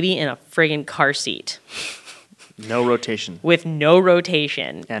a baby in a friggin' car seat. No rotation. With no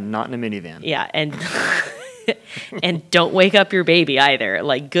rotation. And not in a minivan. Yeah, and and don't wake up your baby either.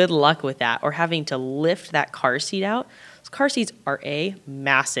 Like, good luck with that. Or having to lift that car seat out. Those car seats are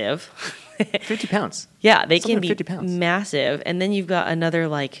massive. 50 pounds. Yeah, they can Something be 50 pounds. massive. And then you've got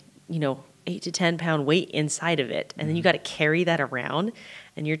another 8 to 10 pound weight inside of it. And then you got to carry that around.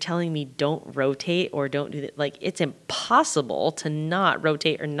 And you're telling me don't rotate or don't do that. Like, it's impossible to not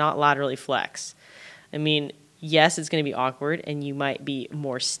rotate or not laterally flex. I mean, yes, it's going to be awkward, and you might be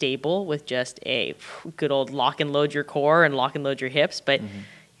more stable with just a good old lock and load your core and lock and load your hips, but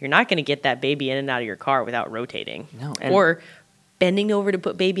you're not going to get that baby in and out of your car without rotating. No, or bending over to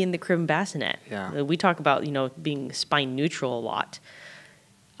put baby in the crib and bassinet. Yeah. We talk about, being spine neutral a lot.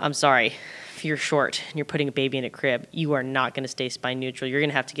 I'm sorry, if you're short and you're putting a baby in a crib, you are not going to stay spine neutral. You're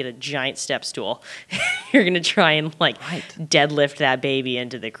going to have to get a giant step stool. You're going to try and deadlift that baby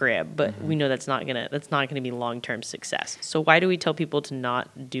into the crib, but we know that's not going to be long-term success. So why do we tell people to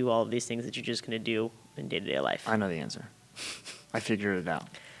not do all of these things that you're just going to do in day-to-day life? I know the answer. I figured it out.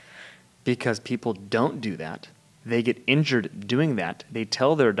 Because people don't do that. They get injured doing that. They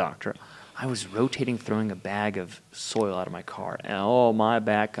tell their doctor, I was rotating, throwing a bag of soil out of my car, and my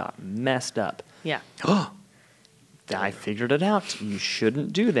back got messed up. Yeah. I figured it out. You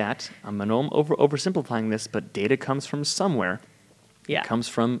shouldn't do that. I know I'm oversimplifying this, but data comes from somewhere. Yeah. It comes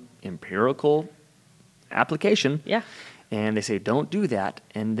from empirical application. Yeah. And they say, don't do that.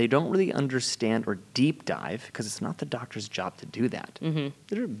 And they don't really understand or deep dive, because it's not the doctor's job to do that.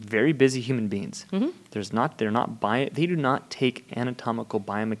 They're very busy human beings. They do not take anatomical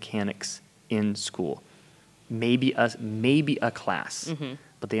biomechanics in school. Maybe a class.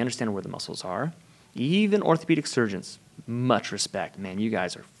 But they understand where the muscles are. Even orthopedic surgeons, much respect. Man, you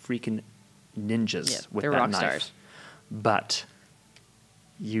guys are freaking ninjas with they're that rock knife. stars. But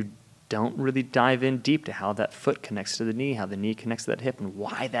you don't really dive in deep to how that foot connects to the knee, how the knee connects to that hip, and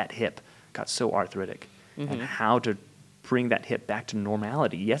why that hip got so arthritic, and how to bring that hip back to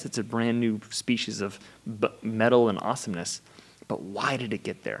normality. Yes, it's a brand new species of metal and awesomeness, but why did it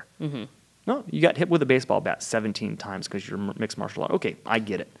get there? No, you got hit with a baseball bat 17 times because you're mixed martial art. Okay, I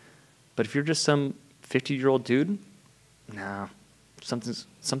get it. But if you're just some 50-year-old dude, nah,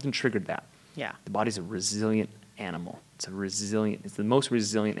 something triggered that. Yeah. The body's a resilient animal. It's the most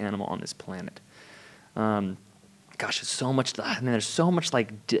resilient animal on this planet. There's so much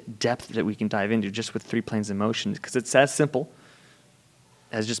depth that we can dive into just with 3 planes of motion, because it's as simple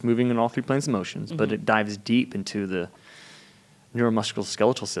as just moving in all 3 planes of motions, but it dives deep into the neuromuscular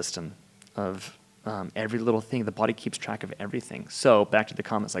skeletal system of every little thing. The body keeps track of everything. So back to the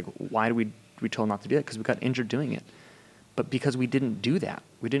comments, why do we told not to do that? Because we got injured doing it. But because we didn't do that,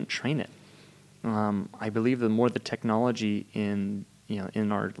 we didn't train it. I believe the more the technology in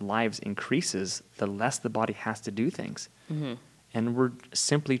our lives increases, the less the body has to do things. And we're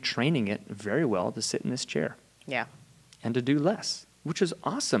simply training it very well to sit in this chair. Yeah. And to do less, which is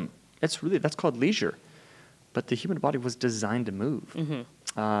awesome. That's called leisure. But the human body was designed to move.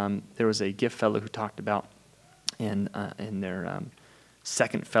 There was a GIF fellow who talked about in their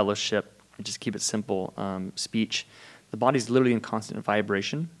second fellowship, just keep it simple, speech. The body's literally in constant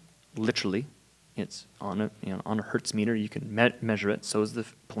vibration, literally. It's on a Hertz meter. You can measure it. So is the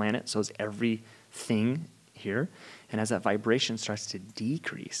planet. So is everything here. And as that vibration starts to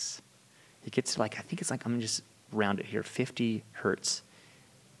decrease, it gets to I'm going to just round it here, 50 hertz.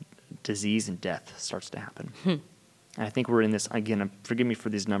 Disease and death starts to happen. And I think we're in this, again, forgive me for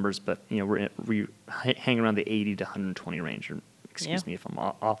these numbers, but we hang around the 80 to 120 range. Or excuse me if I'm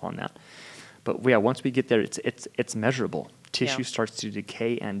off on that. But once we get there, it's measurable. Tissue starts to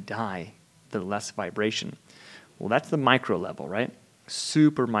decay and die, the less vibration. Well, that's the micro level, right?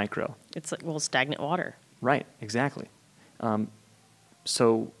 Super micro. It's stagnant water. Right, exactly.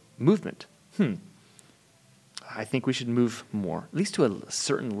 So movement. I think we should move more, at least to a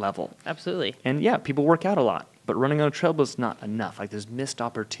certain level. Absolutely. And yeah, people work out a lot, but running on a treadmill is not enough. Like there's missed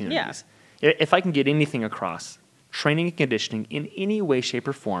opportunities. If I can get anything across, training and conditioning in any way, shape,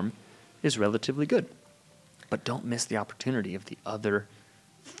 or form is relatively good. But don't miss the opportunity of the other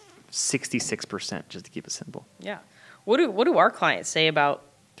 66%, just to keep it simple. Yeah. What do our clients say about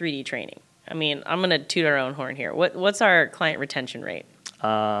 3D training? I mean, I'm going to toot our own horn here. What's our client retention rate?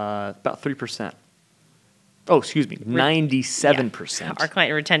 About 3%. Oh, excuse me, 97%. Yeah. Our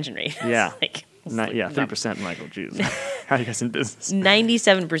client retention rate. Yeah. like, 3%. Michael, geez. How are you guys in business?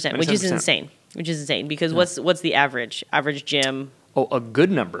 97%, which is insane. Because what's the average? Average gym? Oh, a good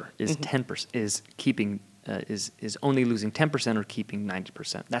number is 10%. Is keeping is only losing 10% or keeping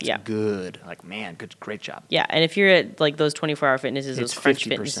 90%. That's good. Like, man, great job. Yeah, and if you're at like those 24-hour fitnesses, those crunch 50%.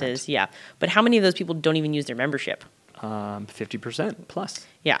 fitnesses, yeah. But how many of those people don't even use their membership? 50% plus.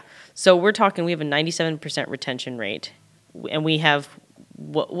 Yeah. So we're talking, we have a 97% retention rate, and we have,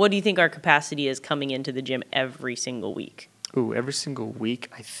 what do you think our capacity is coming into the gym every single week? Ooh, every single week,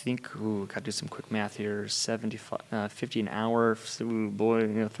 I think, got to do some quick math here, 50 an hour,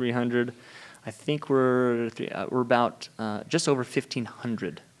 300. I think we're about just over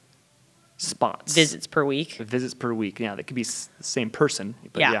 1,500 spots. Visits per week? Visits per week, yeah. That could be the same person,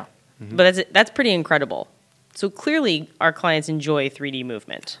 but yeah. Mm-hmm. But that's pretty incredible. So clearly our clients enjoy 3D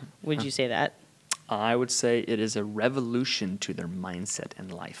movement. Would you say that? I would say it is a revolution to their mindset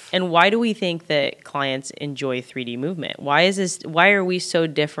and life. And why do we think that clients enjoy 3D movement? Why are we so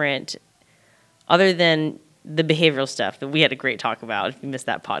different other than the behavioral stuff that we had a great talk about? If you missed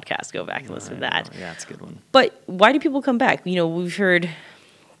that podcast, go back and listen to that. Yeah, it's a good one. But why do people come back? You know, we've heard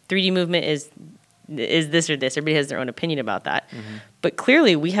 3D movement is this or this. Everybody has their own opinion about that. Mm-hmm. But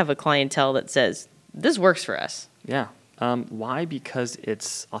clearly we have a clientele that says, this works for us. Yeah. Why? Because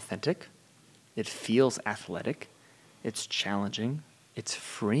it's authentic. It feels athletic. It's challenging. It's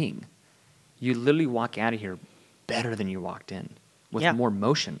freeing. You literally walk out of here better than you walked in with more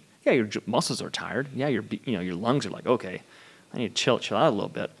motion. Yeah, your muscles are tired. Yeah, your lungs are like, okay, I need to chill out a little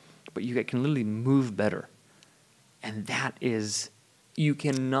bit. But you can literally move better. And that is, you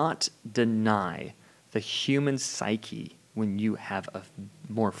cannot deny the human psyche when you have a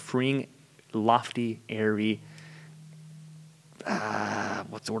more freeing, lofty, airy,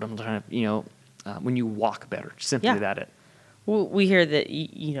 what's the word I'm trying to, when you walk better. Simply that it. Well, we hear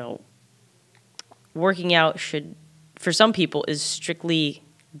that, working out should, for some people, is strictly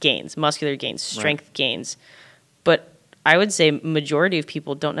gains, muscular gains, strength gains. But I would say majority of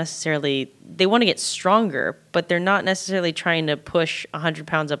people don't necessarily, they want to get stronger, but they're not necessarily trying to push 100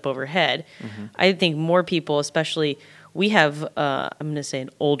 pounds up overhead. Mm-hmm. I think more people, especially, we have, I'm going to say, an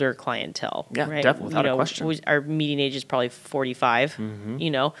older clientele. Yeah, right? definitely, without a question. Our median age is probably 45,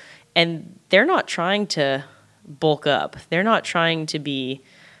 and they're not trying to bulk up. They're not trying to be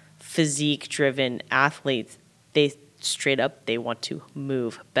physique-driven athletes. They straight up, they want to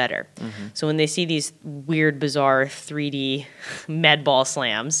move better. Mm-hmm. So when they see these weird, bizarre 3D med ball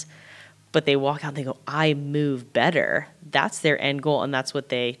slams, but they walk out and they go, I move better. That's their end goal, and that's what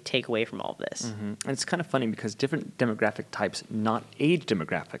they take away from all of this. Mm-hmm. And it's kind of funny because different demographic types, not age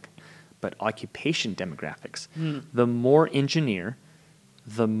demographic, but occupation demographics. Mm. The more engineer,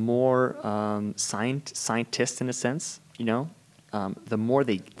 the more scientist in a sense,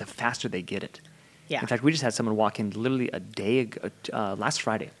 the faster they get it. Yeah. In fact, we just had someone walk in literally a day ago, last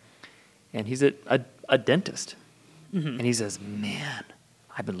Friday, and he's a dentist, and he says, "Man,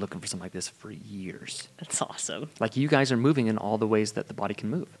 I've been looking for something like this for years." That's awesome. Like, you guys are moving in all the ways that the body can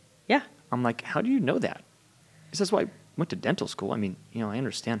move. Yeah. I'm like, how do you know that? He says, well, I went to dental school. I mean, I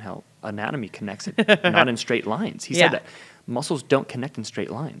understand how anatomy connects it, not in straight lines. He said that muscles don't connect in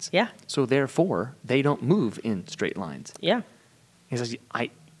straight lines. Yeah. So therefore, they don't move in straight lines. Yeah. He says,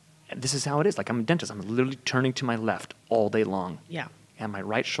 this is how it is. Like, I'm a dentist. I'm literally turning to my left all day long. Yeah. And my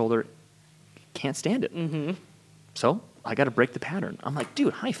right shoulder can't stand it. Mm-hmm. So I got to break the pattern. I'm like,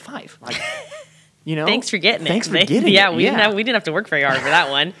 dude, high five. Like, Thanks for getting it. Thanks for getting it. Yeah, we didn't have to work very hard for that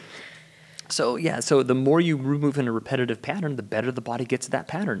one. So the more you move in a repetitive pattern, the better the body gets at that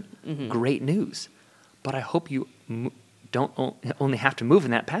pattern. Mm-hmm. Great news. But I hope you don't only have to move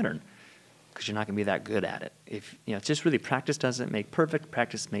in that pattern, because you're not going to be that good at it. If it's just really, practice doesn't make perfect.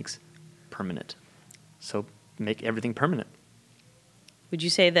 Practice makes permanent. So make everything permanent. Would you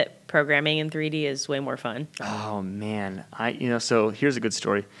say that programming in 3D is way more fun? Oh man, so here's a good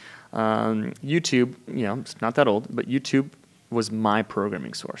story. YouTube, it's not that old, but YouTube was my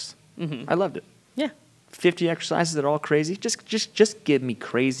programming source. Mm-hmm. I loved it. Yeah. 50 exercises that are all crazy. Just give me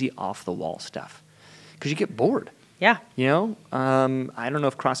crazy off the wall stuff, because you get bored. Yeah. You know, I don't know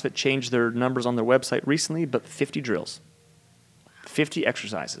if CrossFit changed their numbers on their website recently, but 50 drills, 50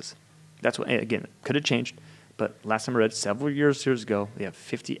 exercises. That's what, again, could have changed, but last time I read, several years ago, they have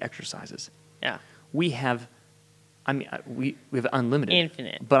 50 exercises. Yeah. We have, we have unlimited.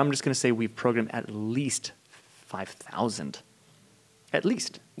 Infinite. But I'm just going to say we've programmed at least 5,000. At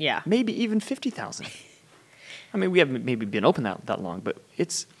least. Yeah. Maybe even 50,000. I mean, we haven't maybe been open that long, but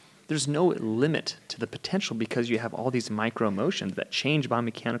there's no limit to the potential because you have all these micro motions that change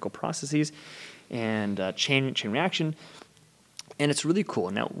biomechanical processes and chain reaction, and it's really cool.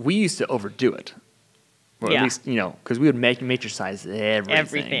 Now, we used to overdo it, or at least, because we would matricize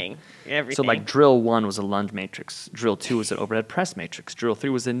everything. So, like, drill 1 was a lunge matrix, drill 2 was an overhead press matrix, drill 3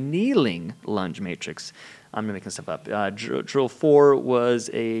 was a kneeling lunge matrix. I'm making stuff up. Drill 4 was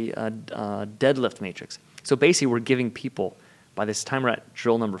a deadlift matrix. So basically, we're giving people, by this time we're at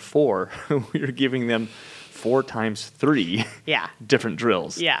drill number 4, we're giving them 4 times 3 different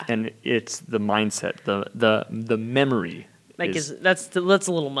drills. Yeah. And it's the mindset, the memory. Like, that's a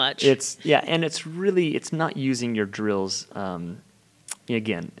little much. And it's not using your drills.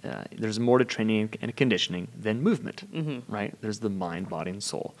 Again, there's more to training and conditioning than movement, right? There's the mind, body, and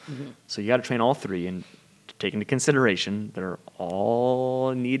soul. So you got to train all 3 and take into consideration they're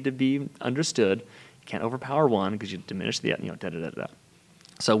all need to be understood. You can't overpower one because you diminish the da-da-da-da.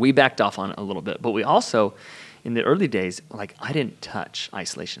 So we backed off on it a little bit, but we also, in the early days, like, I didn't touch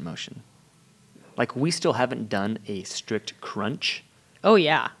isolation motion. Like, we still haven't done a strict crunch. Oh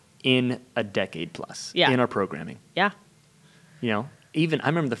yeah. In a decade plus. Yeah. In our programming. Yeah. Even I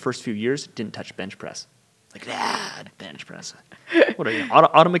remember the first few years didn't touch bench press. Like, bench press. What are you,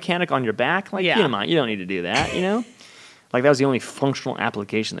 auto mechanic on your back? Like, you don't need to do that, Like, that was the only functional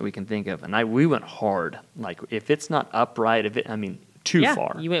application that we can think of. And we went hard. Like, if it's not upright, too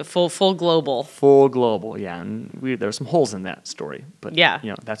far. You went full global. Full global, yeah. And there were some holes in that story. But,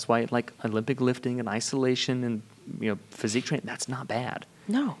 that's why, like, Olympic lifting and isolation and, physique training, that's not bad.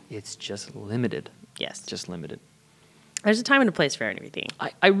 No. It's just limited. Yes. Just limited. There's a time and a place for everything.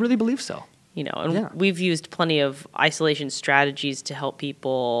 I really believe so. We've used plenty of isolation strategies to help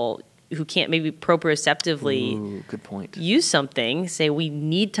people who can't maybe proprioceptively good point. Use something, say we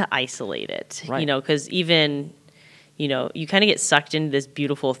need to isolate it. Right. Because even, you kind of get sucked into this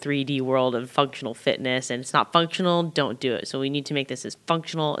beautiful 3D world of functional fitness, and it's not functional, don't do it. So we need to make this as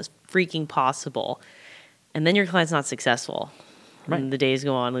functional as freaking possible. And then your client's not successful. Right. And the days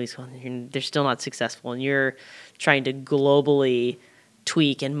go on, they're still not successful, and you're trying to globally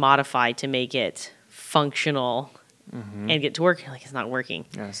tweak and modify to make it functional and get to work. You're like, it's not working.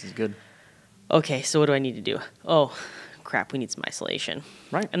 Yeah, this is good. Okay, so what do I need to do? Oh, crap, we need some isolation.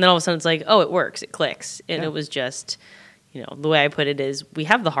 Right. And then all of a sudden it's like, oh, it works, it clicks. And it was just, the way I put it is we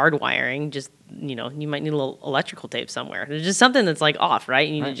have the hard wiring, just, you might need a little electrical tape somewhere. There's just something that's like off, right?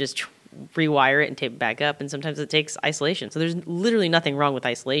 You need to just rewire it and tape it back up, and sometimes it takes isolation. So there's literally nothing wrong with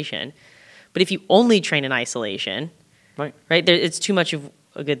isolation. But if you only train in isolation, right, it's too much of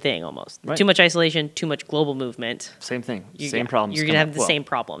a good thing almost. Right. Too much isolation, too much global movement. Same thing. Same problems. You're going to have the same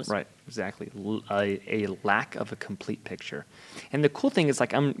problems. Right, exactly. A lack of a complete picture. And the cool thing is,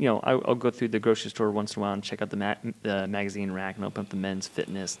 like, I'll go through the grocery store once in a while and check out the magazine rack and open up the men's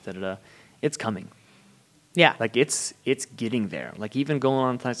fitness, It's coming. Yeah. Like, it's getting there. Like, even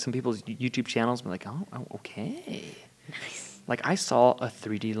going on some people's YouTube channels, I'm like, oh, okay. Nice. Like, I saw a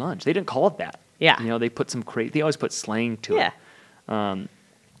 3D lunge. They didn't call it that. Yeah. They put they always put slang to it.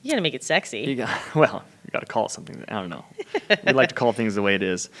 You got to make it sexy. You got to call it something. I don't know. We like to call things the way it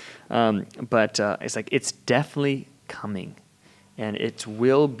is. But it's like, it's definitely coming. And it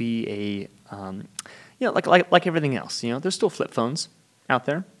will be like everything else. There's still flip phones out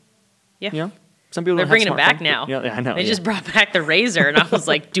there. Yeah. Some people they're bringing them back now. Yeah, I know. They just brought back the Razor, and I was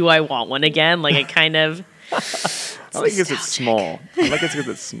like, do I want one again? Like, I kind of. I like it because it's small.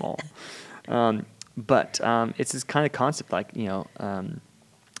 But it's this kind of concept, like,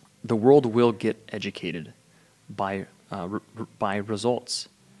 the world will get educated by results,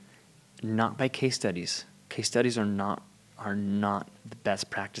 not by case studies. Case studies are not the best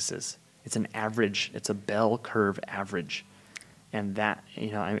practices. It's an average. It's a bell curve average. And that,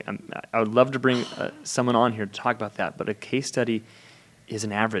 I would love to bring someone on here to talk about that, but a case study is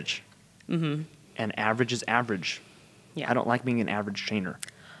an average. Mm-hmm. And average is average. Yeah. I don't like being an average trainer.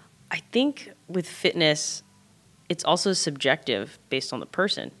 I think with fitness, it's also subjective based on the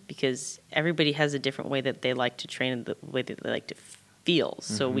person, because everybody has a different way that they like to train and the way that they like to feel.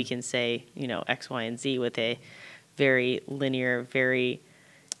 Mm-hmm. So we can say, X, Y, and Z with a very linear, very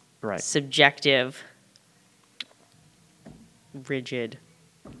subjective, rigid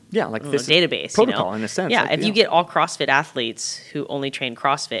like this database protocol in a sense. Yeah, like, if you get all CrossFit athletes who only train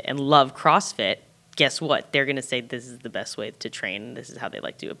CrossFit and love CrossFit, guess what? They're going to say this is the best way to train. This is how they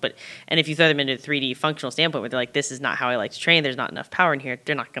like to do it. And if you throw them into a 3D functional standpoint where they're like, this is not how I like to train, there's not enough power in here,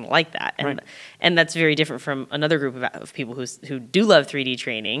 they're not going to like that. And that's very different from another group of people who do love 3D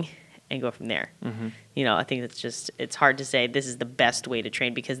training and go from there. I think it's hard to say this is the best way to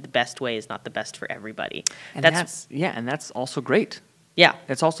train because the best way is not the best for everybody. And that's also great. Yeah.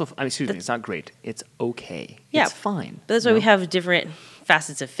 It's also, it's not great. It's okay. Yeah. It's fine. But that's why we have different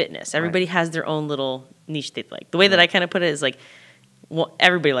facets of fitness. Everybody has their own little niche they like. The way that I kind of put it is like, well,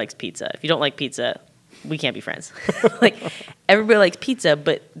 everybody likes pizza. If you don't like pizza, we can't be friends. Like, everybody likes pizza,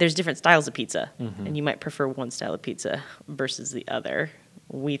 but there's different styles of pizza. And you might prefer one style of pizza versus the other.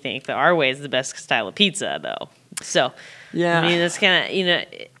 We think that our way is the best style of pizza, though. So, I mean, that's kind of,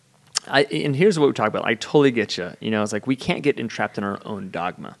 and here's what we talk about. I totally get you. It's like we can't get entrapped in our own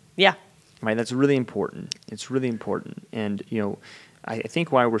dogma. Yeah. Right. That's really important. It's really important. And I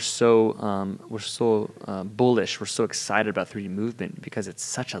think why we're so bullish, we're so excited about 3D movement because it's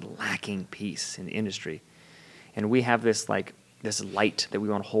such a lacking piece in the industry, and we have this light that we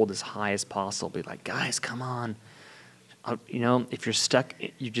want to hold as high as possible. Be like, guys, come on. If you're stuck,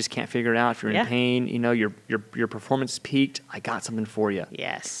 you just can't figure it out. If you're in pain, your performance peaked. I got something for you.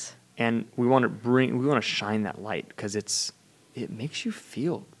 Yes. And we want to shine that light because it makes you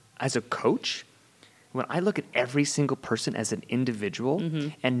feel, as a coach, when I look at every single person as an individual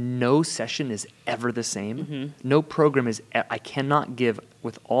and no session is ever the same, no program I cannot give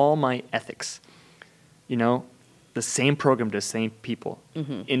with all my ethics, the same program to the same people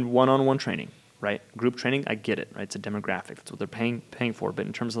in one-on-one training, right? Group training, I get it, right? It's a demographic. That's what they're paying for. But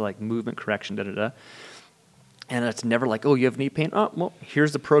in terms of like movement correction, and it's never like, oh, you have knee pain? Oh, well,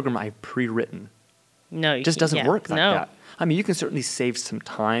 here's the program I've pre-written. No, it just doesn't work like that. I mean, you can certainly save some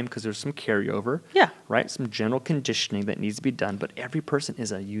time because there's some carryover, right? Some general conditioning that needs to be done, but every person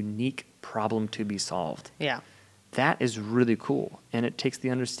is a unique problem to be solved. Yeah. That is really cool, and it takes the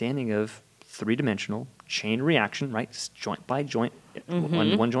understanding of three-dimensional chain reaction, right? It's joint by joint.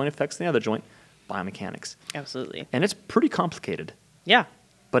 When one joint affects the other joint, biomechanics. Absolutely. And it's pretty complicated. Yeah.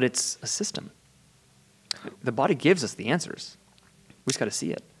 But it's a system. The body gives us the answers. We just got to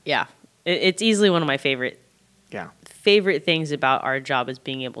see it. Yeah. It's easily one of my favorite things about our job is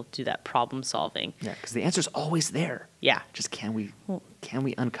being able to do that problem solving. Yeah, because the answer's always there. Yeah. Just can we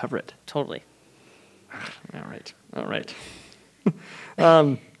uncover it? Totally. All right.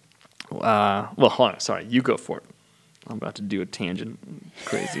 Well, hold on. Sorry, you go for it. I'm about to do a tangent.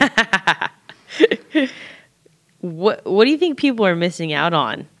 Crazy. What do you think people are missing out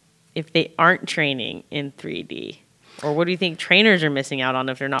on if they aren't training in 3D? Or what do you think trainers are missing out on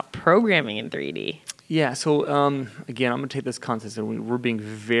if they're not programming in 3D? Yeah, so again, I'm going to take this concept and we're being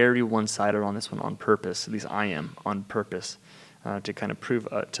very one-sided on this one on purpose. At least I am on purpose to kind of prove,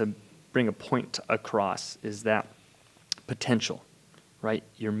 to bring a point across is that potential, right?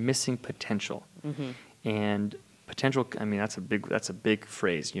 You're missing potential. And potential, I mean, that's a big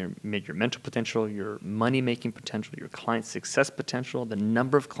phrase. Your mental potential, your money-making potential, your client success potential, the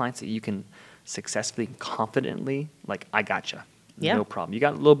number of clients that you can successfully, confidently, like, I gotcha. Yeah. No problem. You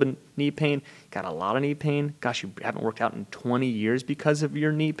got a little bit of knee pain, got a lot of knee pain. Gosh, you haven't worked out in 20 years because of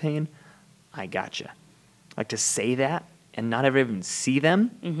your knee pain. I gotcha. Like, to say that and not ever even see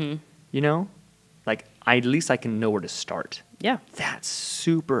them, like, at least I can know where to start. Yeah. That's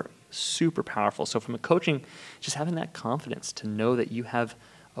super, super powerful. So from a coaching, just having that confidence to know that you have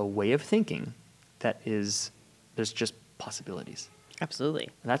a way of thinking that there's just possibilities. Absolutely.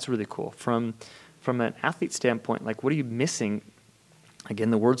 And that's really cool. From an athlete standpoint, like, what are you missing?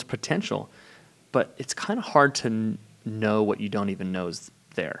 Again, the word's potential, but it's kind of hard to know what you don't even know is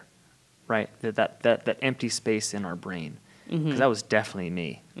there, right? That empty space in our brain, because that was definitely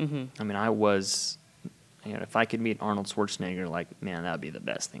me. I mean, I was, if I could meet Arnold Schwarzenegger, like, man, that would be the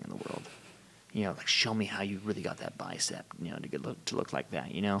best thing in the world. Like, show me how you really got that bicep, to look like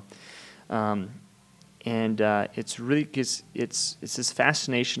that, And it's really, cause it's this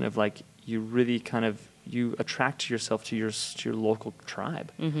fascination of, like, you really kind of, you attract yourself to your local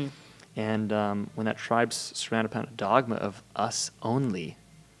tribe. And when that tribe's surrounded by a dogma of us only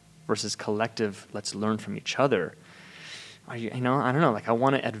versus collective, let's learn from each other. I don't know, like, I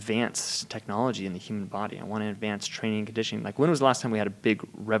want to advance technology in the human body. I want to advance training and conditioning. Like, when was the last time we had a big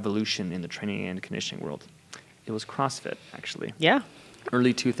revolution in the training and conditioning world? It was CrossFit, actually. Yeah.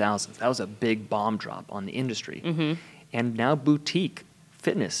 Early 2000s. That was a big bomb drop on the industry. And now boutique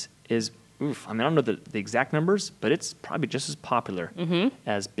fitness is, I mean, I don't know the exact numbers, but it's probably just as popular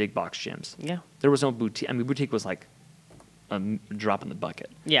as big box gyms. Yeah. There was no boutique. I mean, boutique was like drop in the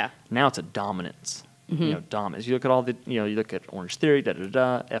bucket. Yeah. Now it's a dominance. Dominance. You look at all the, you look at Orange Theory,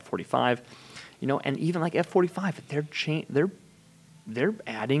 F45, and even like F45, they're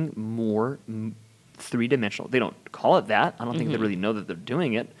adding more three-dimensional. They don't call it that. I don't think they really know that they're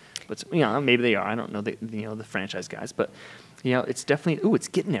doing it, but maybe they are. I don't know the franchise guys, but it's definitely it's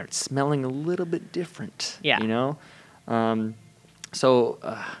getting there. It's smelling a little bit different. Yeah. So,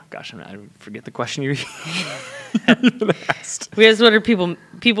 gosh, I forget the question you asked. Because what are people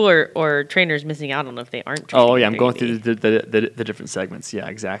or trainers missing out on if they aren't training? Oh, yeah, I'm going through the different segments. Yeah,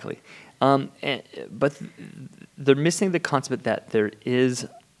 exactly. But they're missing the concept that there is,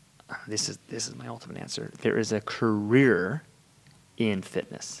 this is my ultimate answer, there is a career in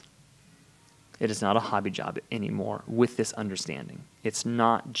fitness. It is not a hobby job anymore with this understanding. It's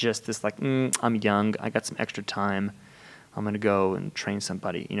not just this like, I'm young, I got some extra time, I'm going to go and train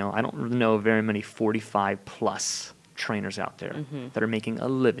somebody. I don't really know very many 45-plus trainers out there that are making a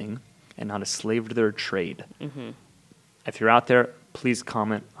living and not a slave to their trade. If you're out there, please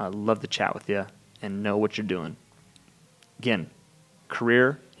comment. I'd love to chat with you and know what you're doing. Again,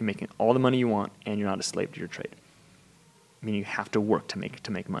 career, you're making all the money you want, and you're not a slave to your trade. I mean, you have to work to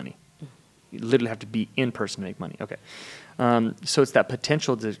make money. You literally have to be in person to make money. Okay. So it's that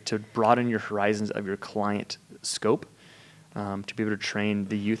potential to broaden your horizons of your client scope, to be able to train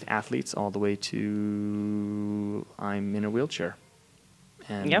the youth athletes all the way to I'm in a wheelchair.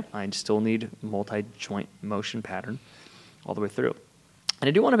 And I still need multi-joint motion pattern all the way through. And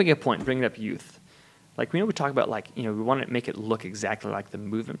I do want to make a point, bringing up youth. Like, we talk about, like, we want to make it look exactly like the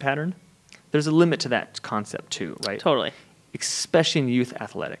movement pattern. There's a limit to that concept too, right? Totally. Especially in youth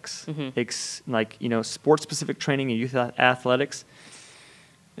athletics. Sport-specific training in youth athletics,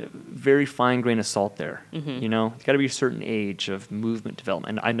 very fine grain of salt there. It's got to be a certain age of movement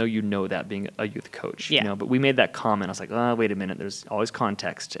development. And I know that being a youth coach. But we made that comment. I was like, oh, wait a minute. There's always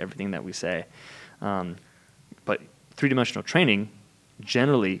context to everything that we say. But three-dimensional training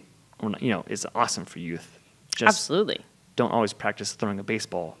generally, is awesome for youth. Just absolutely. Don't always practice throwing a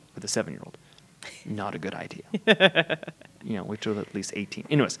baseball with a 7-year-old. Not a good idea. Wait till at least 18.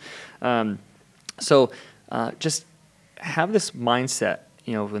 Anyways, just have this mindset,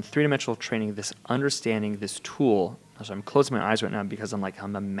 when three-dimensional training, this understanding, this tool. So I'm closing my eyes right now because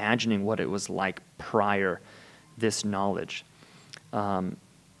I'm imagining what it was like prior this knowledge.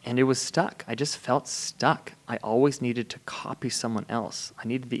 And it was stuck. I just felt stuck. I always needed to copy someone else. I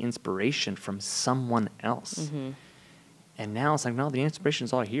needed the inspiration from someone else. And now it's like, no, the inspiration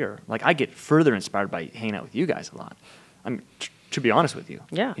is all here. Like, I get further inspired by hanging out with you guys a lot. To be honest with you.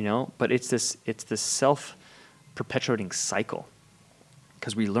 Yeah. But it's this self-perpetuating cycle.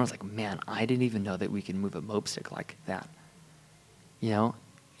 Because we learn, like, man, I didn't even know that we can move a mope stick like that.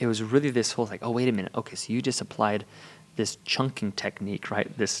 It was really this whole, like, oh, wait a minute. Okay, so you just applied this chunking technique,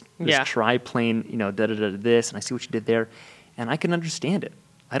 right? This triplane, this, and I see what you did there, and I can understand it.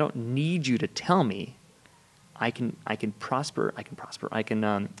 I don't need you to tell me. I can prosper. I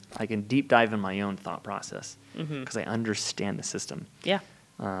can deep dive in my own thought process because I understand the system. Yeah.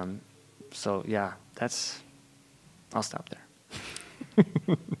 So yeah, I'll stop there.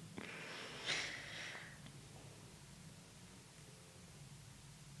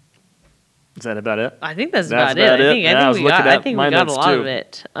 Is that about it? I think that's about it. I think we got a lot of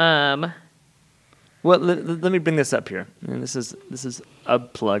it. Well, let me bring this up here. And this is a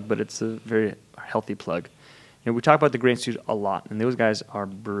plug, but it's a very healthy plug. We talk about the Grain Institute a lot, and those guys are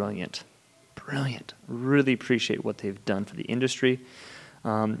brilliant. Brilliant. Really appreciate what they've done for the industry.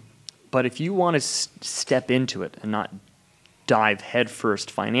 But if you want to step into it and not dive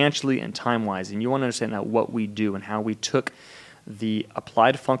headfirst financially and time-wise, and you want to understand what we do and how we took the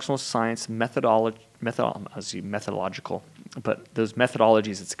applied functional science methodological, but those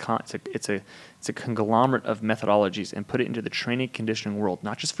methodologies, it's a conglomerate of methodologies, and put it into the training conditioning world,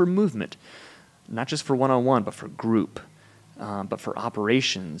 not just for movement, not just for one-on-one, but for group, but for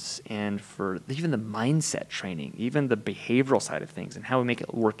operations, and for even the mindset training, even the behavioral side of things, and how we make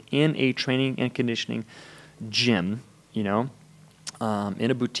it work in a training and conditioning gym,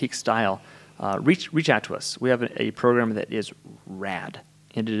 in a boutique style. Reach out to us. We have a program that is rad,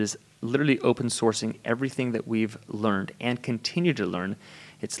 and it is literally open sourcing everything that we've learned and continue to learn.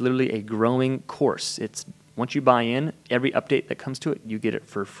 It's literally a growing course. It's once you buy in, every update that comes to it, you get it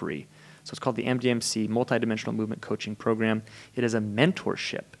for free. So it's called the MDMC, Multidimensional Movement Coaching Program. It is a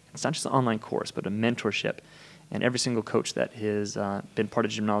mentorship. It's not just an online course, but a mentorship. And every single coach that has been part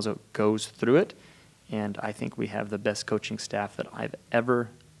of Gymnazo goes through it. And I think we have the best coaching staff that I've ever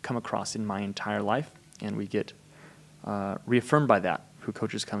come across in my entire life. And we get reaffirmed by that, who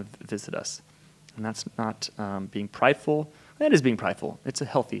coaches come visit us. And that's not being prideful That is being prideful. It's a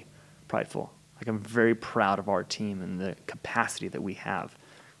healthy prideful. Like, I'm very proud of our team and the capacity that we have,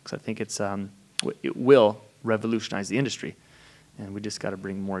 because I think it will revolutionize the industry, and we just got to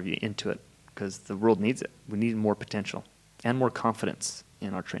bring more of you into it, because the world needs it. We need more potential and more confidence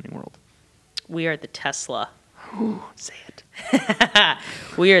in our training world. We are the Tesla. Ooh, say it.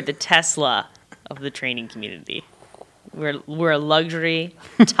 We are the Tesla of the training community. We're a luxury,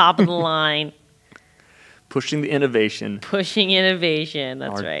 top of the line. Pushing the innovation. Pushing innovation,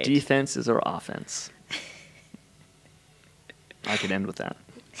 that's right. Our defense is our offense. I could end with that.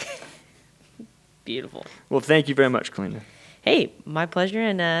 Beautiful. Well, thank you very much, Kaleena. Hey, my pleasure,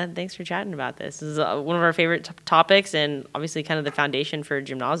 and thanks for chatting about this. This is one of our favorite topics, and obviously kind of the foundation for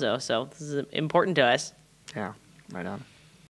Gymnazo, so this is important to us. Yeah, right on.